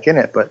be back in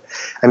it. But,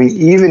 I mean,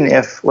 even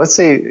if, let's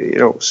say,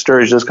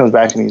 Sturridge just comes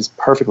back and he's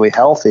perfectly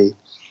healthy,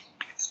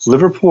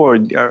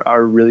 Liverpool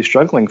are really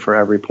struggling for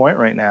every point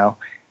right now.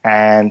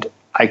 And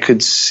I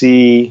could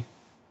see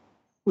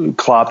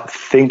Klopp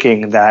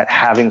thinking that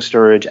having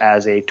Sturridge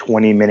as a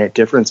 20-minute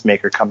difference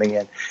maker coming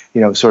in,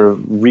 sort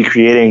of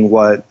recreating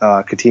what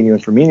Coutinho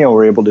and Firmino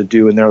were able to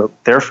do in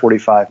their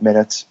 45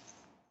 minutes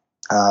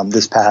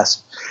this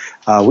past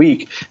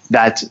week,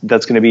 that's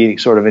going to be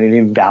sort of an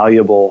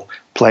invaluable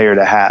player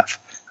to have.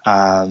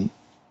 And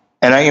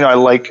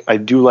I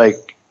do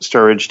like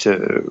Sturridge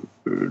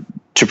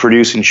to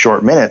produce in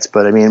short minutes,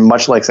 but I mean,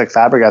 much like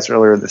Fabregas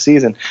earlier in the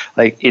season,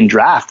 in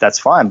draft, that's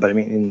fine. But I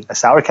mean, in a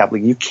salary cap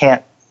league, you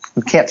can't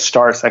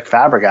start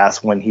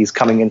Fabregas when he's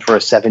coming in for a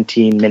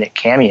 17-minute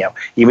cameo,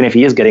 even if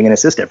he is getting an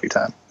assist every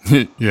time.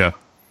 Yeah.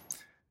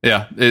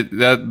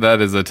 That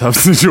is a tough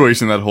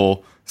situation. That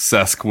whole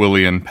Cesc,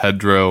 Willian,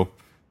 Pedro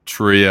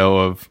trio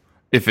of,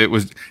 if it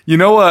was,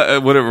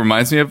 what it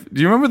reminds me of?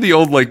 Do you remember the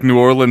old New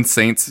Orleans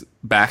Saints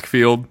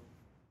backfield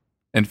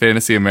in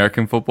fantasy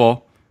American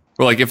football,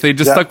 where if they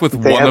just stuck with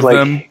one of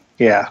them?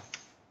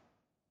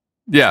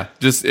 Yeah,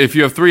 just if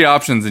you have 3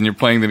 options and you're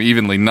playing them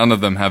evenly, none of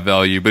them have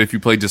value. But if you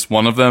play just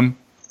one of them,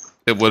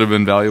 it would have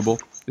been valuable.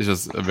 It's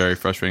just a very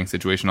frustrating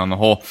situation on the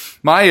whole.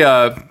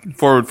 My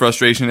forward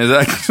frustration is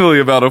actually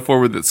about a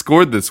forward that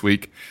scored this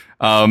week.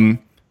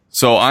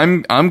 So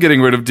I'm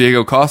getting rid of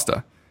Diego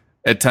Costa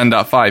at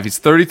 10.5. He's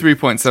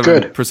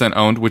 33.7%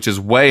 owned, which is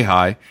way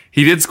high.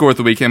 He did score at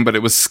the weekend, but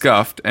it was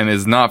scuffed and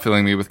is not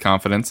filling me with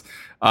confidence.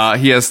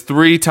 He has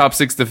 3 top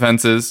 6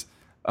 defenses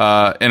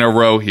in a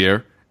row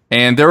here.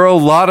 And there are a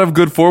lot of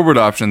good forward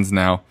options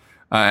now.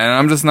 And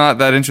I'm just not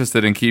that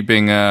interested in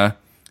keeping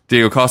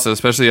Diego Costa,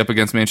 especially up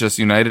against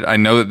Manchester United. I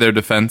know that their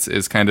defense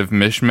is kind of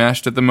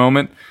mishmashed at the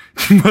moment.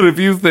 But if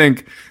you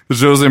think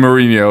Jose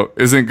Mourinho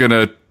isn't going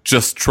to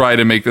just try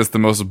to make this the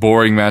most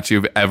boring match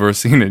you've ever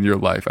seen in your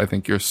life. I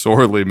think you're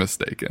sorely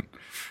mistaken.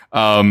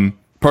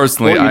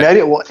 Personally,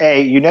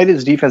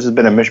 United's defense has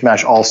been a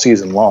mishmash all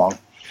season long.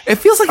 It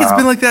feels like it's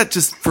been like that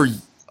just for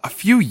a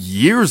few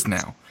years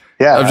now.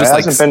 Yeah, of just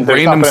like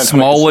random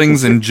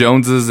Smallings and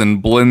Joneses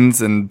and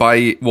Blins and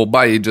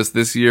Bailly just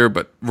this year,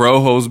 but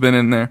Rojo's been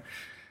in there.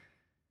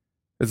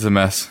 It's a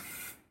mess.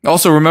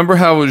 Also, remember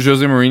how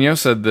Jose Mourinho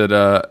said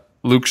that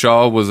Luke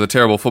Shaw was a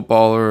terrible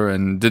footballer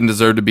and didn't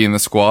deserve to be in the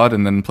squad,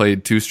 and then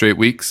played 2 straight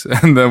weeks,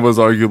 and then was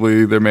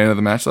arguably their man of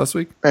the match last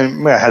week?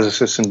 And has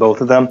assists in both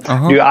of them.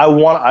 Dude, I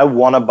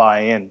want to buy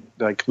in.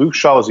 Like, Luke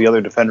Shaw was the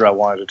other defender I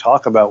wanted to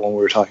talk about when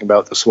we were talking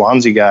about the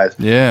Swansea guys.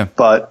 Yeah.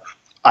 But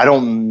I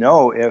don't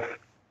know if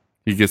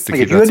he gets to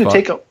keep if you had to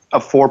take a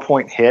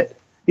 4-point hit.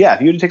 Yeah,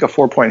 if you had to take a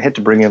 4-point hit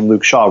to bring in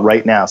Luke Shaw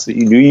right now, so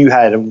you knew you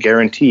had him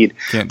guaranteed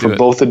for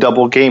both the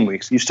double game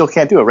weeks, you still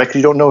can't do it, right? Because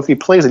you don't know if he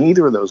plays in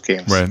either of those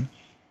games. Right.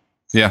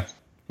 Yeah,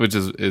 which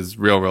is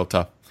real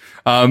tough.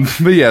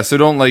 But yeah, so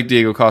don't like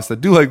Diego Costa.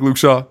 Do like Luke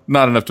Shaw.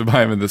 Not enough to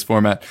buy him in this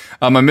format.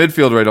 My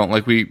midfielder I don't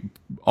like. We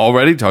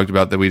already talked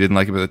about that we didn't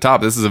like him at the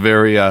top. This is a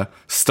very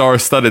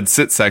star-studded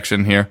sit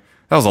section here.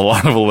 That was a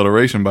lot of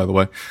alliteration, by the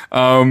way.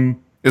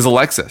 Is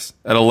Alexis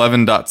at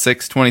 11.6,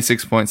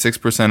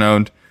 26.6%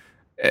 owned.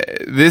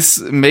 This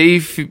may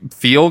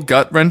feel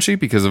gut-wrenchy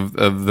because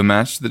of the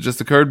match that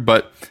just occurred,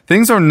 but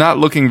things are not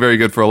looking very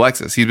good for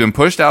Alexis. He's been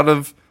pushed out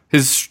of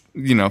his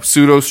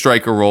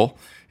pseudo-striker role.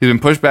 He's been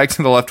pushed back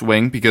to the left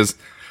wing because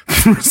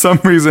for some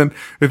reason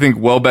they think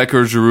Welbeck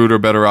or Giroud are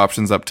better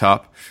options up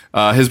top.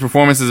 His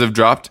performances have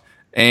dropped,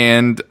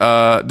 and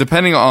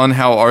depending on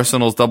how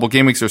Arsenal's double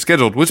game weeks are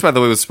scheduled, which, by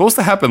the way, was supposed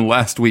to happen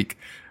last week,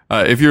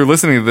 if you're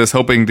listening to this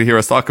hoping to hear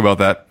us talk about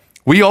that,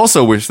 we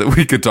also wish that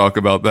we could talk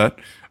about that,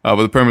 but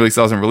the Premier League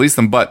still hasn't released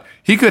them. But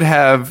he could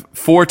have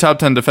 4 top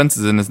 10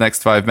 defenses in his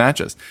next 5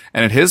 matches.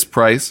 And at his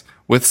price,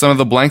 with some of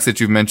the blanks that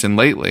you've mentioned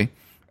lately,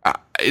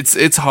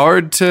 it's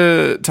hard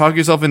to talk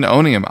yourself into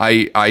owning him.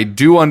 I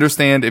do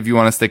understand if you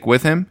want to stick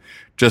with him,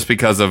 just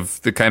because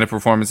of the kind of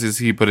performances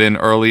he put in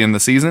early in the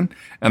season.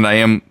 And I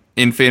am,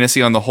 in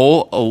fantasy on the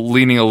whole,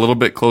 leaning a little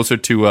bit closer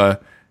to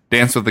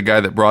dance with the guy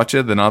that brought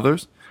you than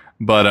others.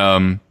 But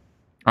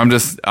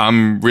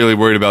I'm really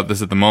worried about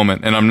this at the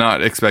moment, and I'm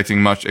not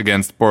expecting much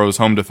against Boro's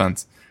home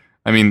defense.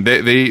 I mean,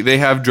 they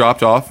have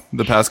dropped off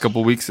the past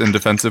couple weeks in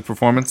defensive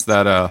performance.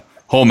 That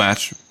whole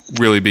match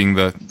really being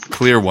the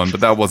clear one, but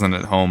that wasn't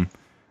at home.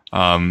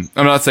 I'm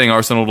not saying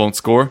Arsenal don't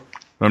score,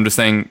 but I'm just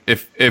saying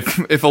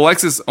if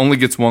Alexis only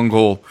gets 1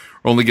 goal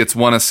or only gets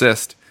 1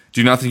 assist,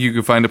 do you not think you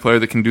could find a player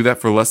that can do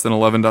that for less than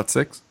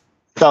 11.6?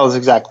 That was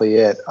exactly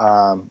it,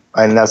 and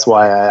that's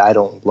why I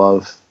don't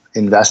love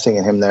investing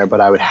in him there,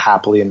 but I would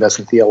happily invest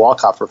in Theo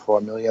Walcott for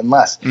 $4 million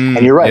less. And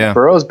you're right, yeah.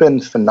 Boro's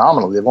been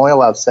phenomenal. They've only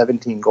allowed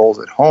 17 goals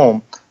at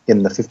home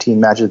in the 15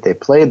 matches they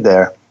played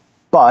there,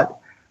 but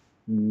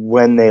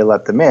when they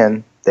let them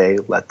in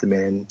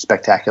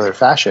spectacular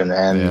fashion,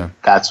 and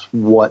that's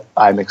what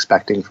I'm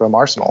expecting from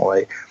Arsenal.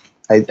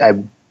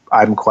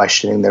 I'm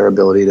questioning their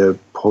ability to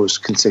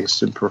post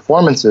consistent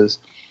performances,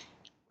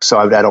 so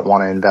I don't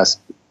want to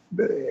invest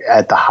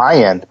at the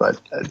high end,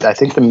 but I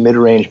think the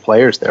mid-range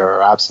players there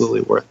are absolutely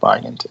worth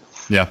buying into.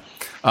 Yeah.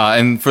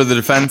 And for the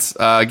defense,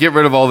 get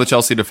rid of all the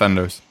Chelsea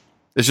defenders.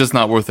 It's just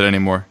not worth it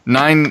anymore.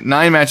 Nine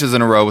matches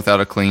in a row without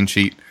a clean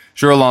sheet.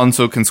 Sure,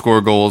 Alonso can score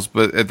goals,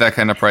 but at that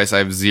kind of price, I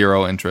have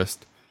zero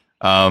interest.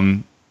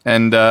 And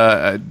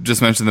I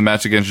just mentioned the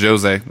match against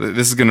Jose.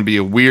 This is going to be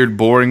a weird,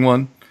 boring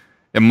one.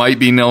 It might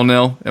be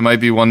 0-0. It might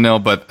be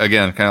 1-0, but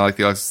again, kind of like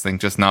the Alexis thing,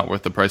 just not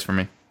worth the price for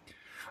me.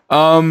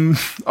 All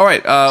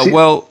right.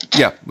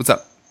 What's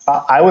up?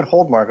 I would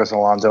hold Marcos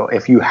Alonso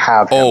if you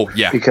have him. Oh,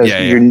 yeah. Because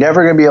you're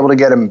never going to be able to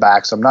get him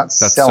back, so I'm not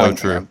selling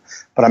so him.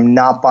 But I'm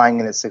not buying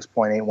in at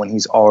 6.8 when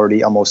he's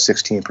already almost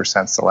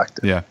 16%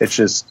 selected. Yeah. It's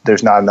just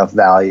there's not enough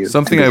value.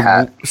 Something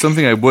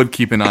I would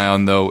keep an eye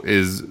on, though,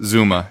 is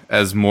Zuma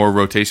as more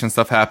rotation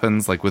stuff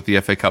happens, like with the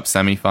FA Cup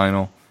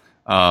semifinal.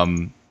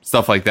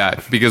 Stuff like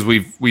that, because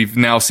we've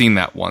now seen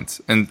that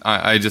once, and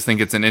I just think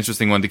it's an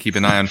interesting one to keep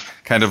an eye on,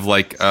 kind of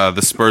like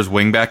the Spurs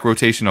wingback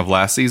rotation of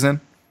last season.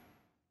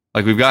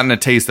 Like, we've gotten a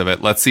taste of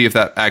it. Let's see if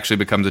that actually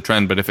becomes a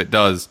trend, but if it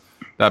does,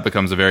 that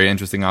becomes a very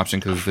interesting option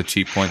because it's a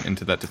cheap point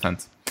into that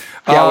defense.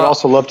 Yeah, I would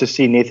also love to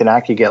see Nathan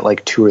Ake get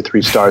like 2 or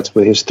 3 starts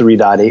with his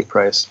 3.8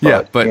 price.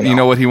 But you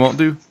know what he won't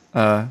do?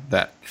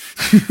 That.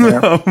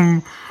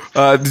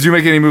 Did you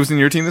make any moves in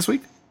your team this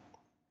week?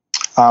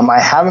 I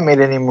haven't made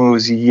any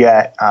moves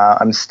yet.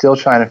 I'm still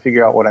trying to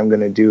figure out what I'm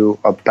going to do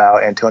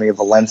about Antonio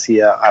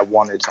Valencia. I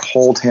wanted to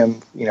hold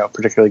him,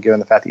 particularly given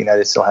the fact that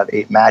United still have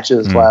 8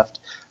 matches left.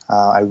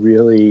 I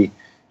really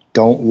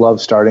don't love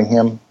starting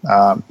him,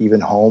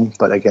 even home,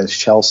 but against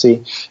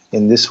Chelsea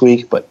in this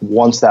week. But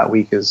once that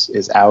week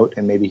is out,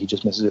 and maybe he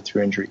just misses it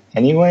through injury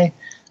anyway.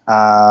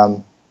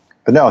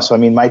 But no, so I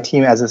mean, my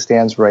team as it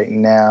stands right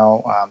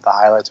now, the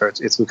highlights are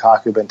it's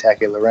Lukaku,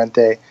 Benteke,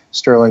 Llorente,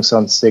 Sterling,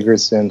 Son,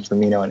 Sigurdsson,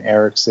 Firmino, and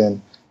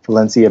Eriksen.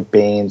 Valencia,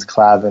 Baines,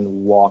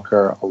 Clavin,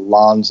 Walker,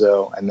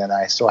 Alonso, and then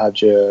I still have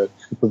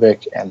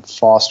Jakubovic and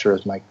Foster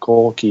as my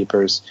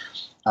goalkeepers.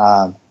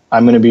 I'm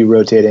going to be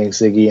rotating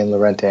Ziggy and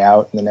Llorente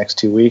out in the next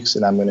 2 weeks,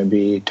 and I'm going to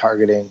be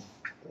targeting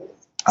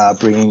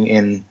bringing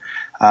in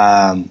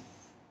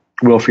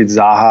Wilfried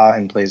Zaha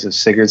in place of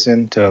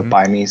Sigurdsson to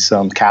buy me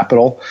some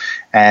capital,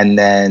 and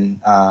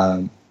then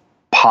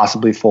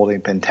possibly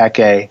folding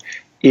Benteke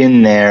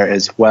in there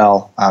as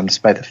well,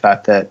 despite the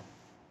fact that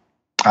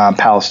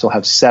Palace still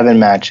have 7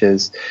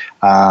 matches.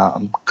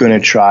 I'm gonna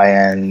try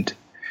and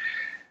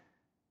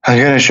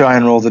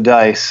roll the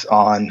dice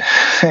on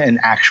an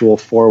actual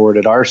forward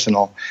at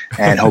Arsenal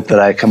and hope that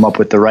I come up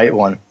with the right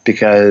one,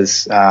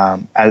 because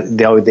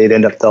they'll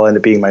end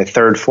up being my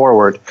third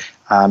forward,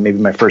 maybe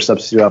my first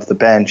substitute off the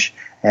bench,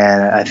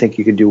 and I think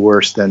you could do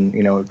worse than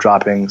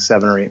dropping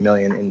 7 or 8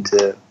 million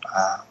into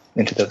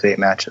those 8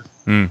 matches.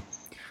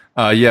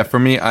 Yeah, for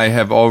me, I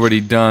have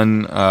already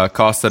done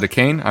Costa to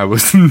Kane. I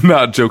was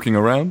not joking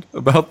around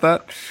about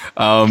that.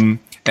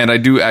 And I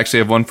do actually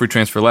have 1 free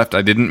transfer left.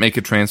 I didn't make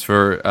a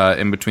transfer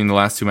in between the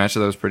last 2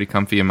 matches. I was pretty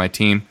comfy in my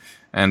team,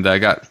 and I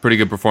got pretty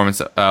good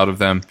performance out of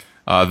them.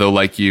 Though,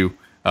 like you,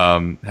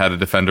 had a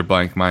defender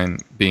blank, mine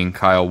being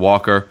Kyle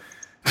Walker.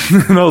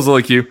 And also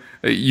like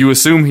you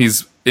assume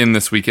he's in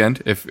this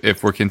weekend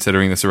if we're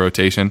considering this a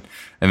rotation,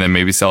 and then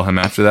maybe sell him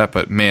after that.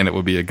 But man, it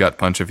would be a gut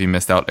punch if he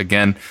missed out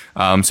again.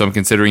 So I'm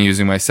considering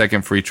using my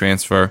second free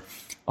transfer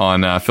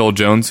on Phil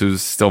Jones,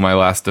 who's still my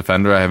last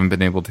defender. I haven't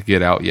been able to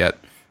get out yet.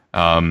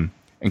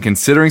 And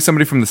considering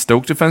somebody from the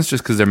Stoke defense,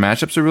 just because their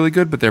matchups are really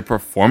good, but their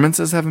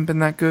performances haven't been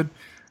that good.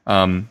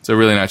 So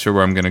really not sure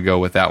where I'm going to go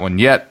with that one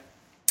yet.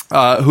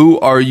 Who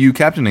are you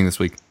captaining this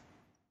week?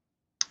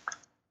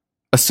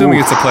 Assuming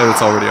it's a player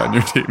that's already on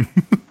your team.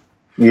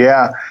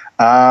 Yeah,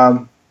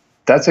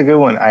 that's a good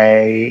one.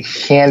 I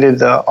handed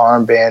the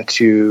armband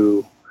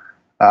to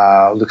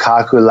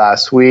Lukaku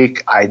last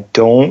week. I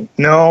don't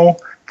know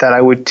that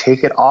I would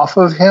take it off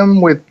of him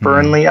with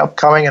Burnley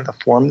upcoming and the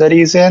form that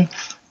he's in.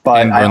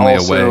 But and Burnley I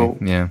also,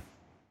 away.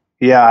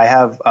 Yeah, I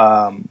have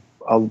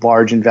a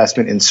large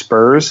investment in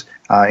Spurs,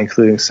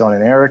 including Son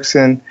and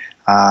Eriksen,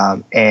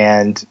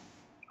 and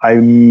I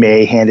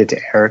may hand it to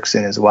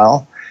Eriksen as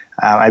well.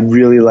 I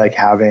really like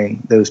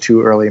having those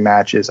 2 early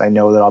matches. I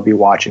know that I'll be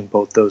watching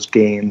both those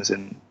games,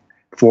 and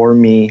for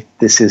me,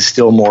 this is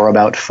still more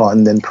about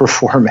fun than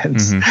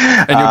performance. And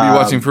you'll be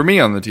watching for me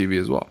on the TV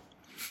as well.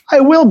 I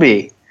will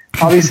be.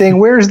 I'll be saying,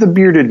 where's the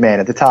bearded man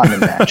at the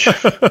Tottenham match?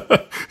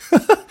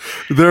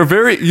 They're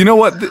very, you know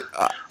what?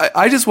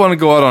 I just want to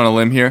go out on a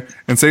limb here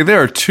and say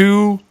there are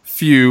too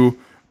few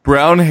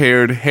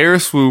brown-haired, hair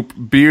swoop,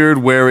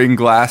 beard-wearing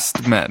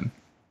glassed men.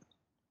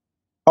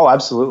 Oh,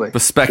 absolutely.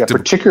 Yeah,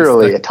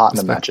 particularly at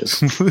Tottenham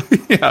matches.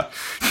 Yeah.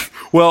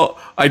 Well,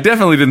 I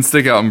definitely didn't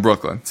stick out in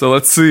Brooklyn, so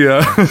let's see.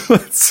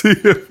 Let's see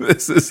if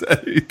this is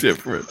any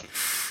different.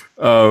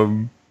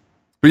 But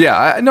yeah,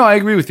 I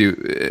agree with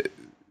you.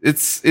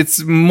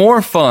 It's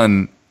more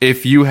fun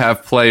if you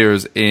have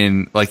players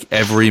in like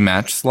every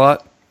match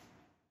slot.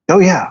 Oh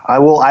yeah, I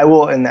will,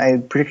 and I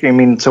particularly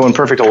mean so in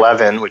Perfect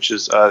 11, which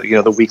is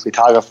the weekly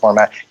Taga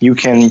format, you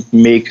can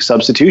make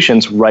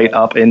substitutions right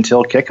up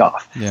until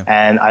kickoff,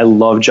 and I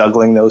love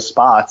juggling those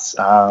spots.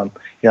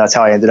 That's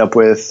how I ended up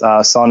with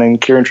Son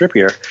and Kieran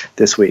Trippier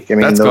this week. I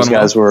mean, those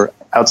guys were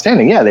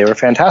outstanding. Yeah, they were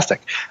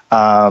fantastic.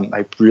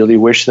 I really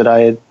wish that I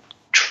had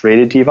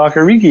traded Divock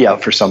Origi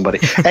out for somebody.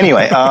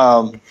 Anyway,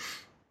 man,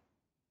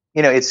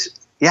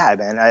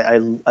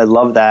 I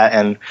love that,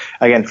 and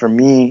again, for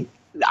me,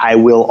 I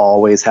will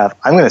always have,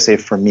 I'm going to say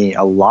for me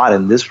a lot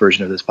in this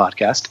version of this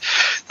podcast,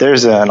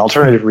 there's an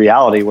alternative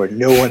reality where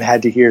no one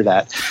had to hear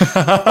that.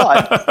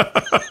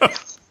 But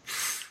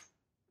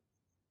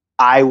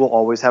I will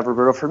always have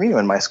Roberto Firmino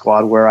in my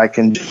squad where I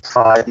can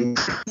find,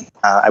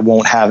 I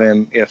won't have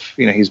him if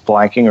he's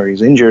blanking or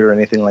he's injured or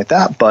anything like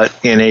that. But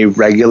in a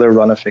regular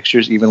run of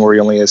fixtures, even where he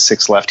only has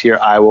 6 left here,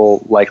 I will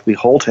likely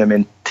hold him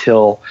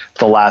until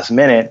the last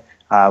minute.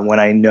 When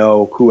I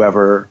know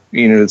whoever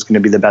is going to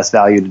be the best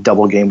value to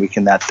double game week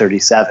in that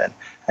 37,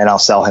 and I'll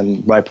sell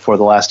him right before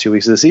the last 2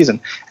 weeks of the season.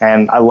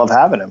 And I love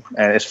having him,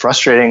 and it's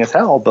frustrating as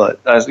hell. But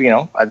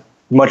I'd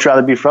much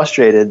rather be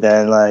frustrated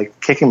than like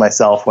kicking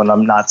myself when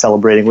I'm not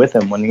celebrating with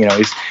him when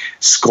he's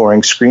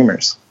scoring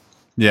screamers.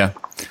 Yeah.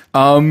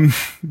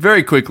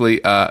 Very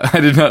quickly, I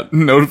did not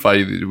notify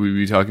you that we'd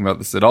be talking about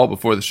this at all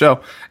before the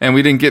show, and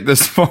we didn't get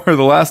this far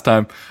the last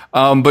time.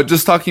 But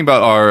just talking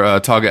about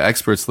our Taga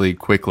Experts League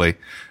quickly.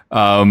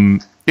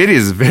 It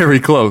is very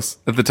close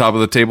at the top of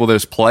the table.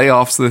 There's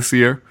playoffs this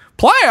year.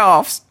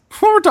 Playoffs?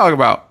 What we're talking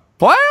about?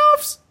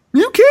 Playoffs?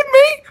 You kidding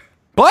me?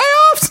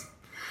 Playoffs?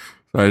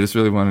 Sorry, I just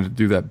really wanted to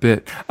do that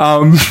bit.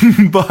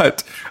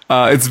 But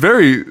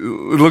it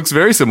looks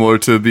very similar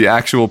to the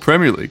actual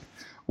Premier League,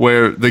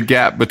 where the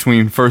gap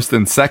between first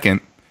and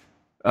second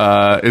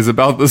is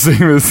about the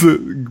same as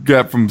the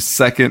gap from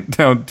second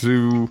down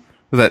to,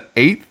 was that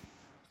 8th?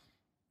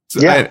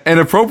 Yeah. And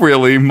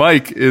appropriately,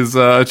 Mike is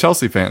a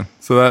Chelsea fan,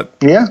 so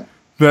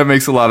that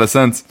makes a lot of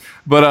sense.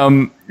 But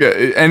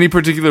any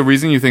particular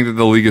reason you think that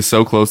the league is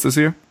so close this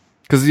year?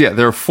 Because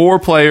there are 4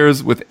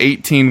 players with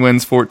 18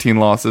 wins, 14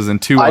 losses, and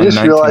 2 on 19 and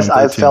 13. I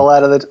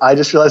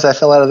just realized I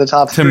fell out of the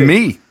top 3. To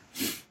me.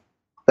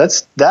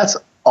 That's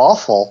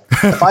awful.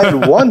 If I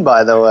had won,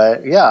 by the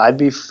way, I'd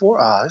be 4.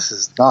 I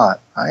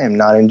am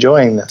not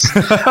enjoying this.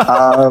 It's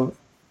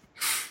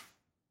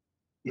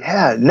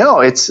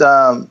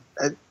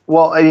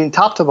well, I mean,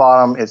 top to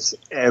bottom, it's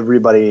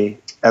everybody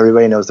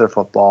knows their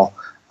football.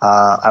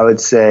 I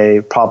would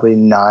say probably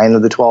 9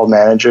 of the 12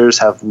 managers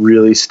have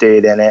really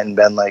stayed in it and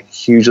been like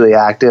hugely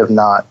active.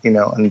 Not,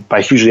 and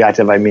by hugely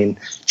active, I mean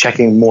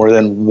checking more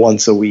than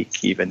once a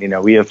week. Even,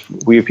 we have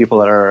people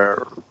that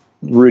are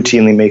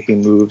routinely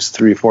making moves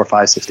 3, 4,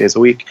 5, 6 days a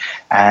week,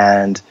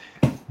 and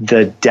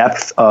the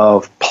depth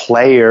of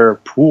player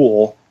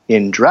pool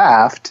in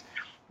draft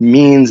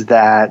means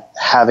that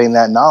having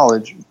that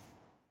knowledge,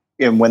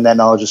 and when that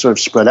knowledge is sort of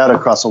spread out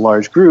across a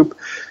large group,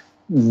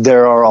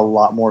 there are a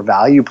lot more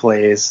value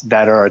plays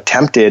that are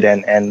attempted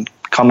and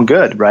come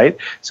good, right?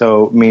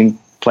 So, I mean,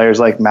 players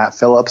like Matt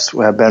Phillips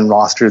have been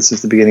rostered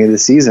since the beginning of the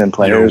season.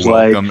 Players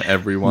like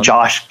everyone.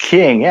 Josh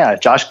King,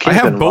 Josh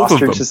King's been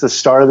rostered since the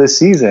start of the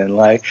season.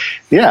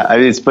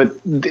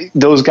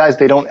 Those guys,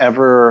 they don't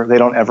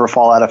ever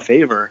fall out of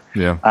favor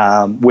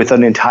with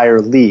an entire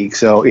league.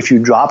 So if you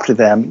dropped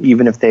them,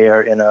 even if they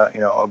are in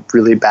a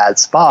really bad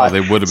spot,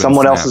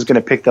 someone else is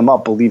going to pick them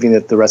up, believing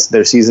that the rest of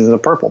their season is a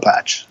purple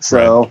patch.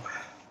 So. Right.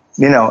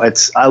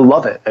 I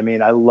love it. I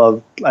mean, I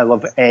love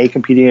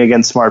competing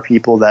against smart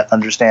people that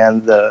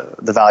understand the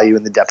value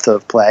and the depth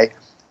of play,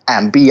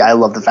 and B, I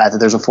love the fact that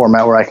there's a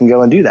format where I can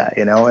go and do that,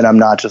 and I'm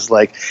not just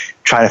like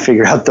trying to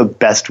figure out the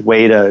best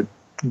way to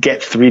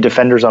get 3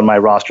 defenders on my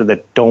roster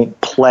that don't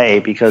play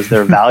because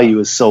their value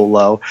is so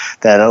low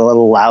that it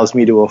allows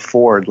me to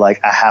afford like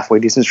a halfway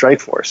decent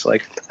strike force.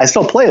 Like, I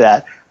still play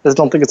that, I just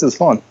don't think it's as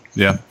fun.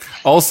 Yeah.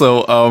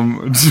 Also,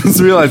 just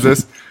realize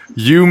this: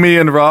 you, me,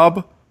 and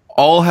Rob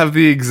all have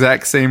the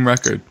exact same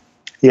record.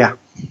 Yeah,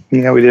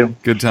 we do.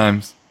 Good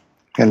times.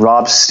 And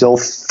Rob's still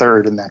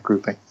 3rd in that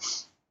grouping.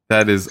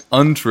 That is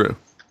untrue.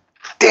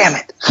 Damn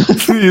it.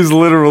 He's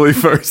literally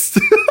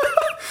 1st.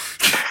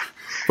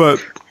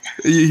 But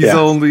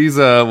he's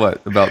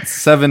about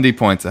 70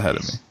 points ahead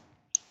of me.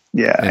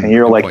 Yeah, and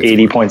you're like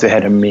 80 points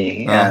ahead of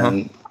me.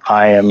 And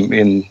I am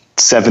in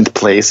 7th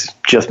place,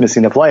 just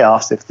missing the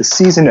playoffs if the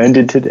season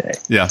ended today.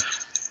 Yeah.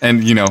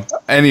 And,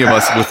 any of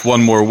us with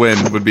one more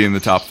win would be in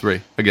the top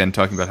 3. Again,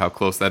 talking about how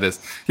close that is.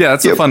 Yeah,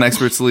 that's a fun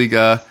Experts League.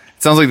 It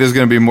sounds like there's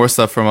going to be more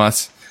stuff from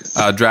us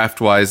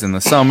draft-wise in the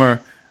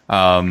summer.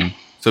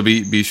 So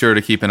be sure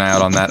to keep an eye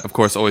out on that. Of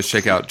course, always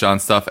check out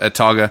John's stuff at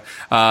Tauga.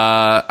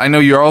 I know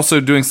you're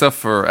also doing stuff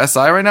for SI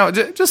right now.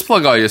 Just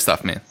plug all your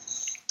stuff, man.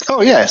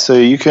 Oh, yeah. So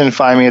you can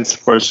find me at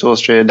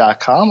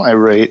sportsillustrated.com. I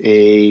write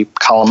a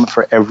column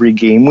for every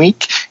game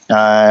week.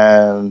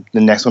 The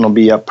next one will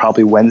be up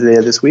probably Wednesday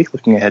of this week,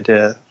 looking ahead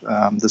to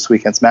this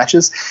weekend's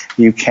matches.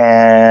 You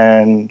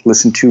can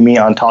listen to me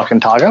on Talkin'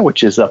 Tauga,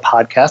 which is a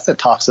podcast that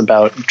talks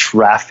about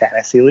Draft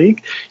Fantasy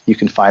League. You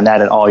can find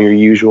that at all your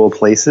usual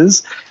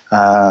places.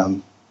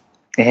 And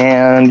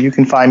you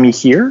can find me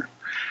here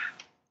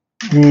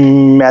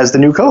as the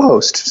new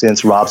co-host,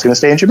 since Rob's going to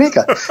stay in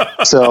Jamaica.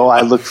 So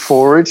I look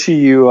forward to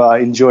you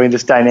enjoying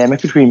this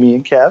dynamic between me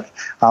and Kev.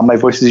 My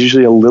voice is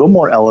usually a little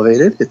more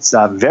elevated. It's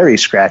very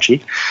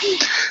scratchy.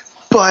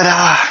 But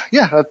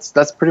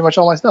that's pretty much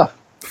all my stuff.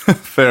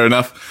 Fair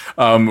enough.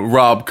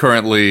 Rob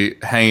currently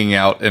hanging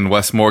out in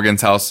Wes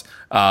Morgan's house.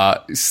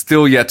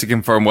 Still yet to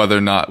confirm whether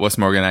or not Wes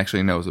Morgan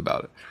actually knows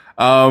about it.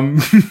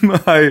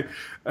 I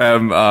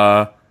am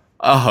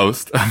a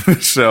host of the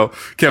show,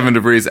 Kevin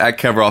DeVries, at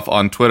Kevroff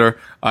on Twitter.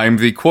 I'm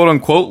the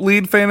quote-unquote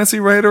lead fantasy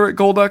writer at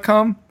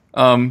Goal.com.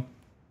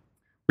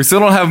 We still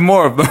don't have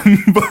more of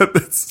them, but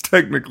that's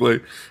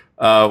technically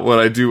what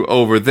I do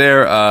over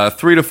there.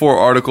 3 to 4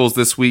 articles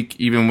this week,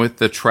 even with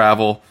the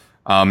travel.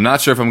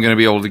 Not sure if I'm going to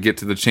be able to get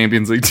to the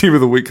Champions League Team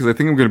of the Week, because I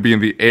think I'm going to be in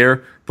the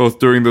air both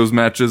during those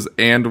matches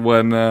and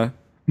when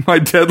my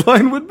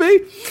deadline would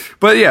be.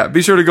 But yeah,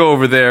 be sure to go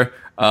over there.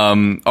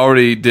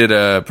 Already did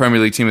a Premier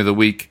League Team of the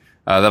Week.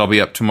 That'll be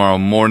up tomorrow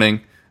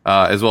morning,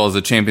 as well as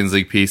a Champions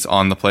League piece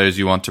on the players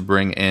you want to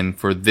bring in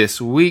for this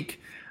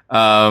week.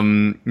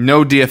 No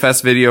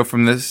DFS video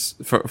from this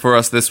for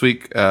us this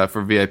week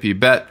for VIP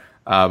Bet,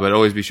 but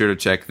always be sure to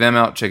check them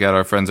out. Check out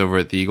our friends over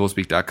at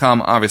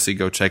theeaglespeak.com. Obviously,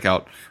 go check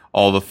out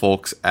all the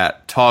folks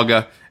at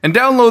Tauga and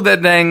download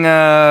that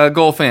dang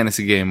Goal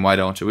Fantasy game. Why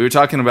don't you? We were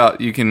talking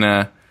about you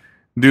can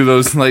do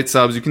those late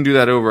subs. You can do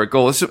that over at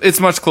Goal. It's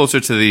much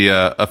closer to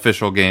the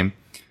official game.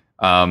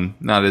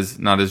 Not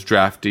as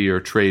drafty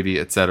or tradey,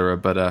 etc.,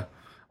 but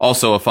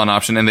also a fun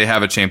option. And they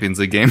have a Champions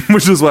League game,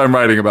 which is why I'm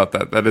writing about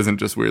that. That isn't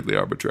just weirdly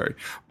arbitrary.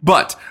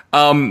 But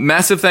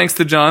massive thanks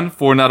to John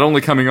for not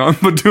only coming on,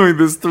 but doing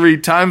this 3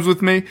 times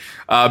with me.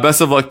 Best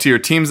of luck to your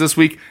teams this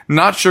week.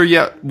 Not sure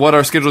yet what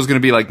our schedule is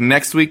going to be like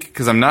next week,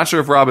 because I'm not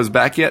sure if Rob is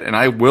back yet, and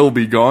I will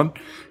be gone.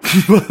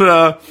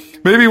 But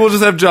maybe we'll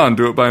just have John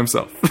do it by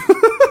himself.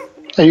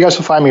 Hey, you guys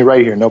will find me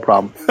right here, no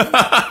problem.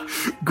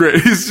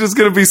 Great. He's just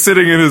going to be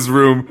sitting in his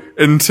room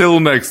until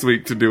next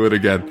week to do it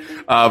again.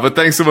 But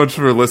thanks so much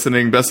for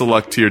listening. Best of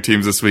luck to your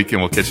teams this week,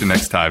 and we'll catch you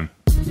next time.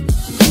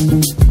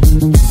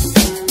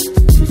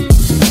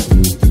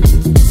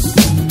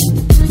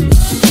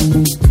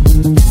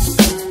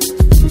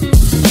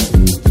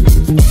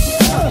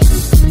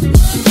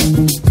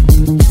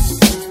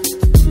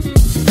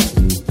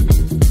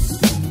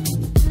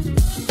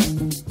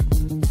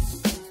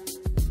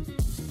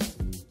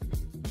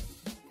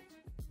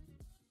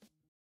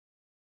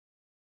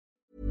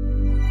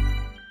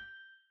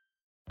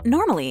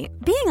 Normally,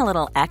 being a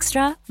little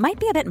extra might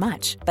be a bit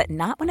much, but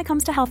not when it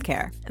comes to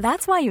healthcare.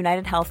 That's why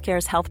United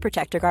Healthcare's Health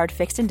Protector Guard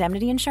fixed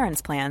indemnity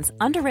insurance plans,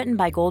 underwritten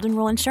by Golden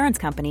Rule Insurance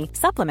Company,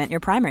 supplement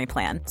your primary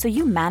plan so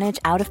you manage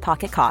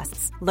out-of-pocket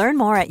costs. Learn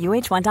more at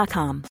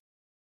uh1.com.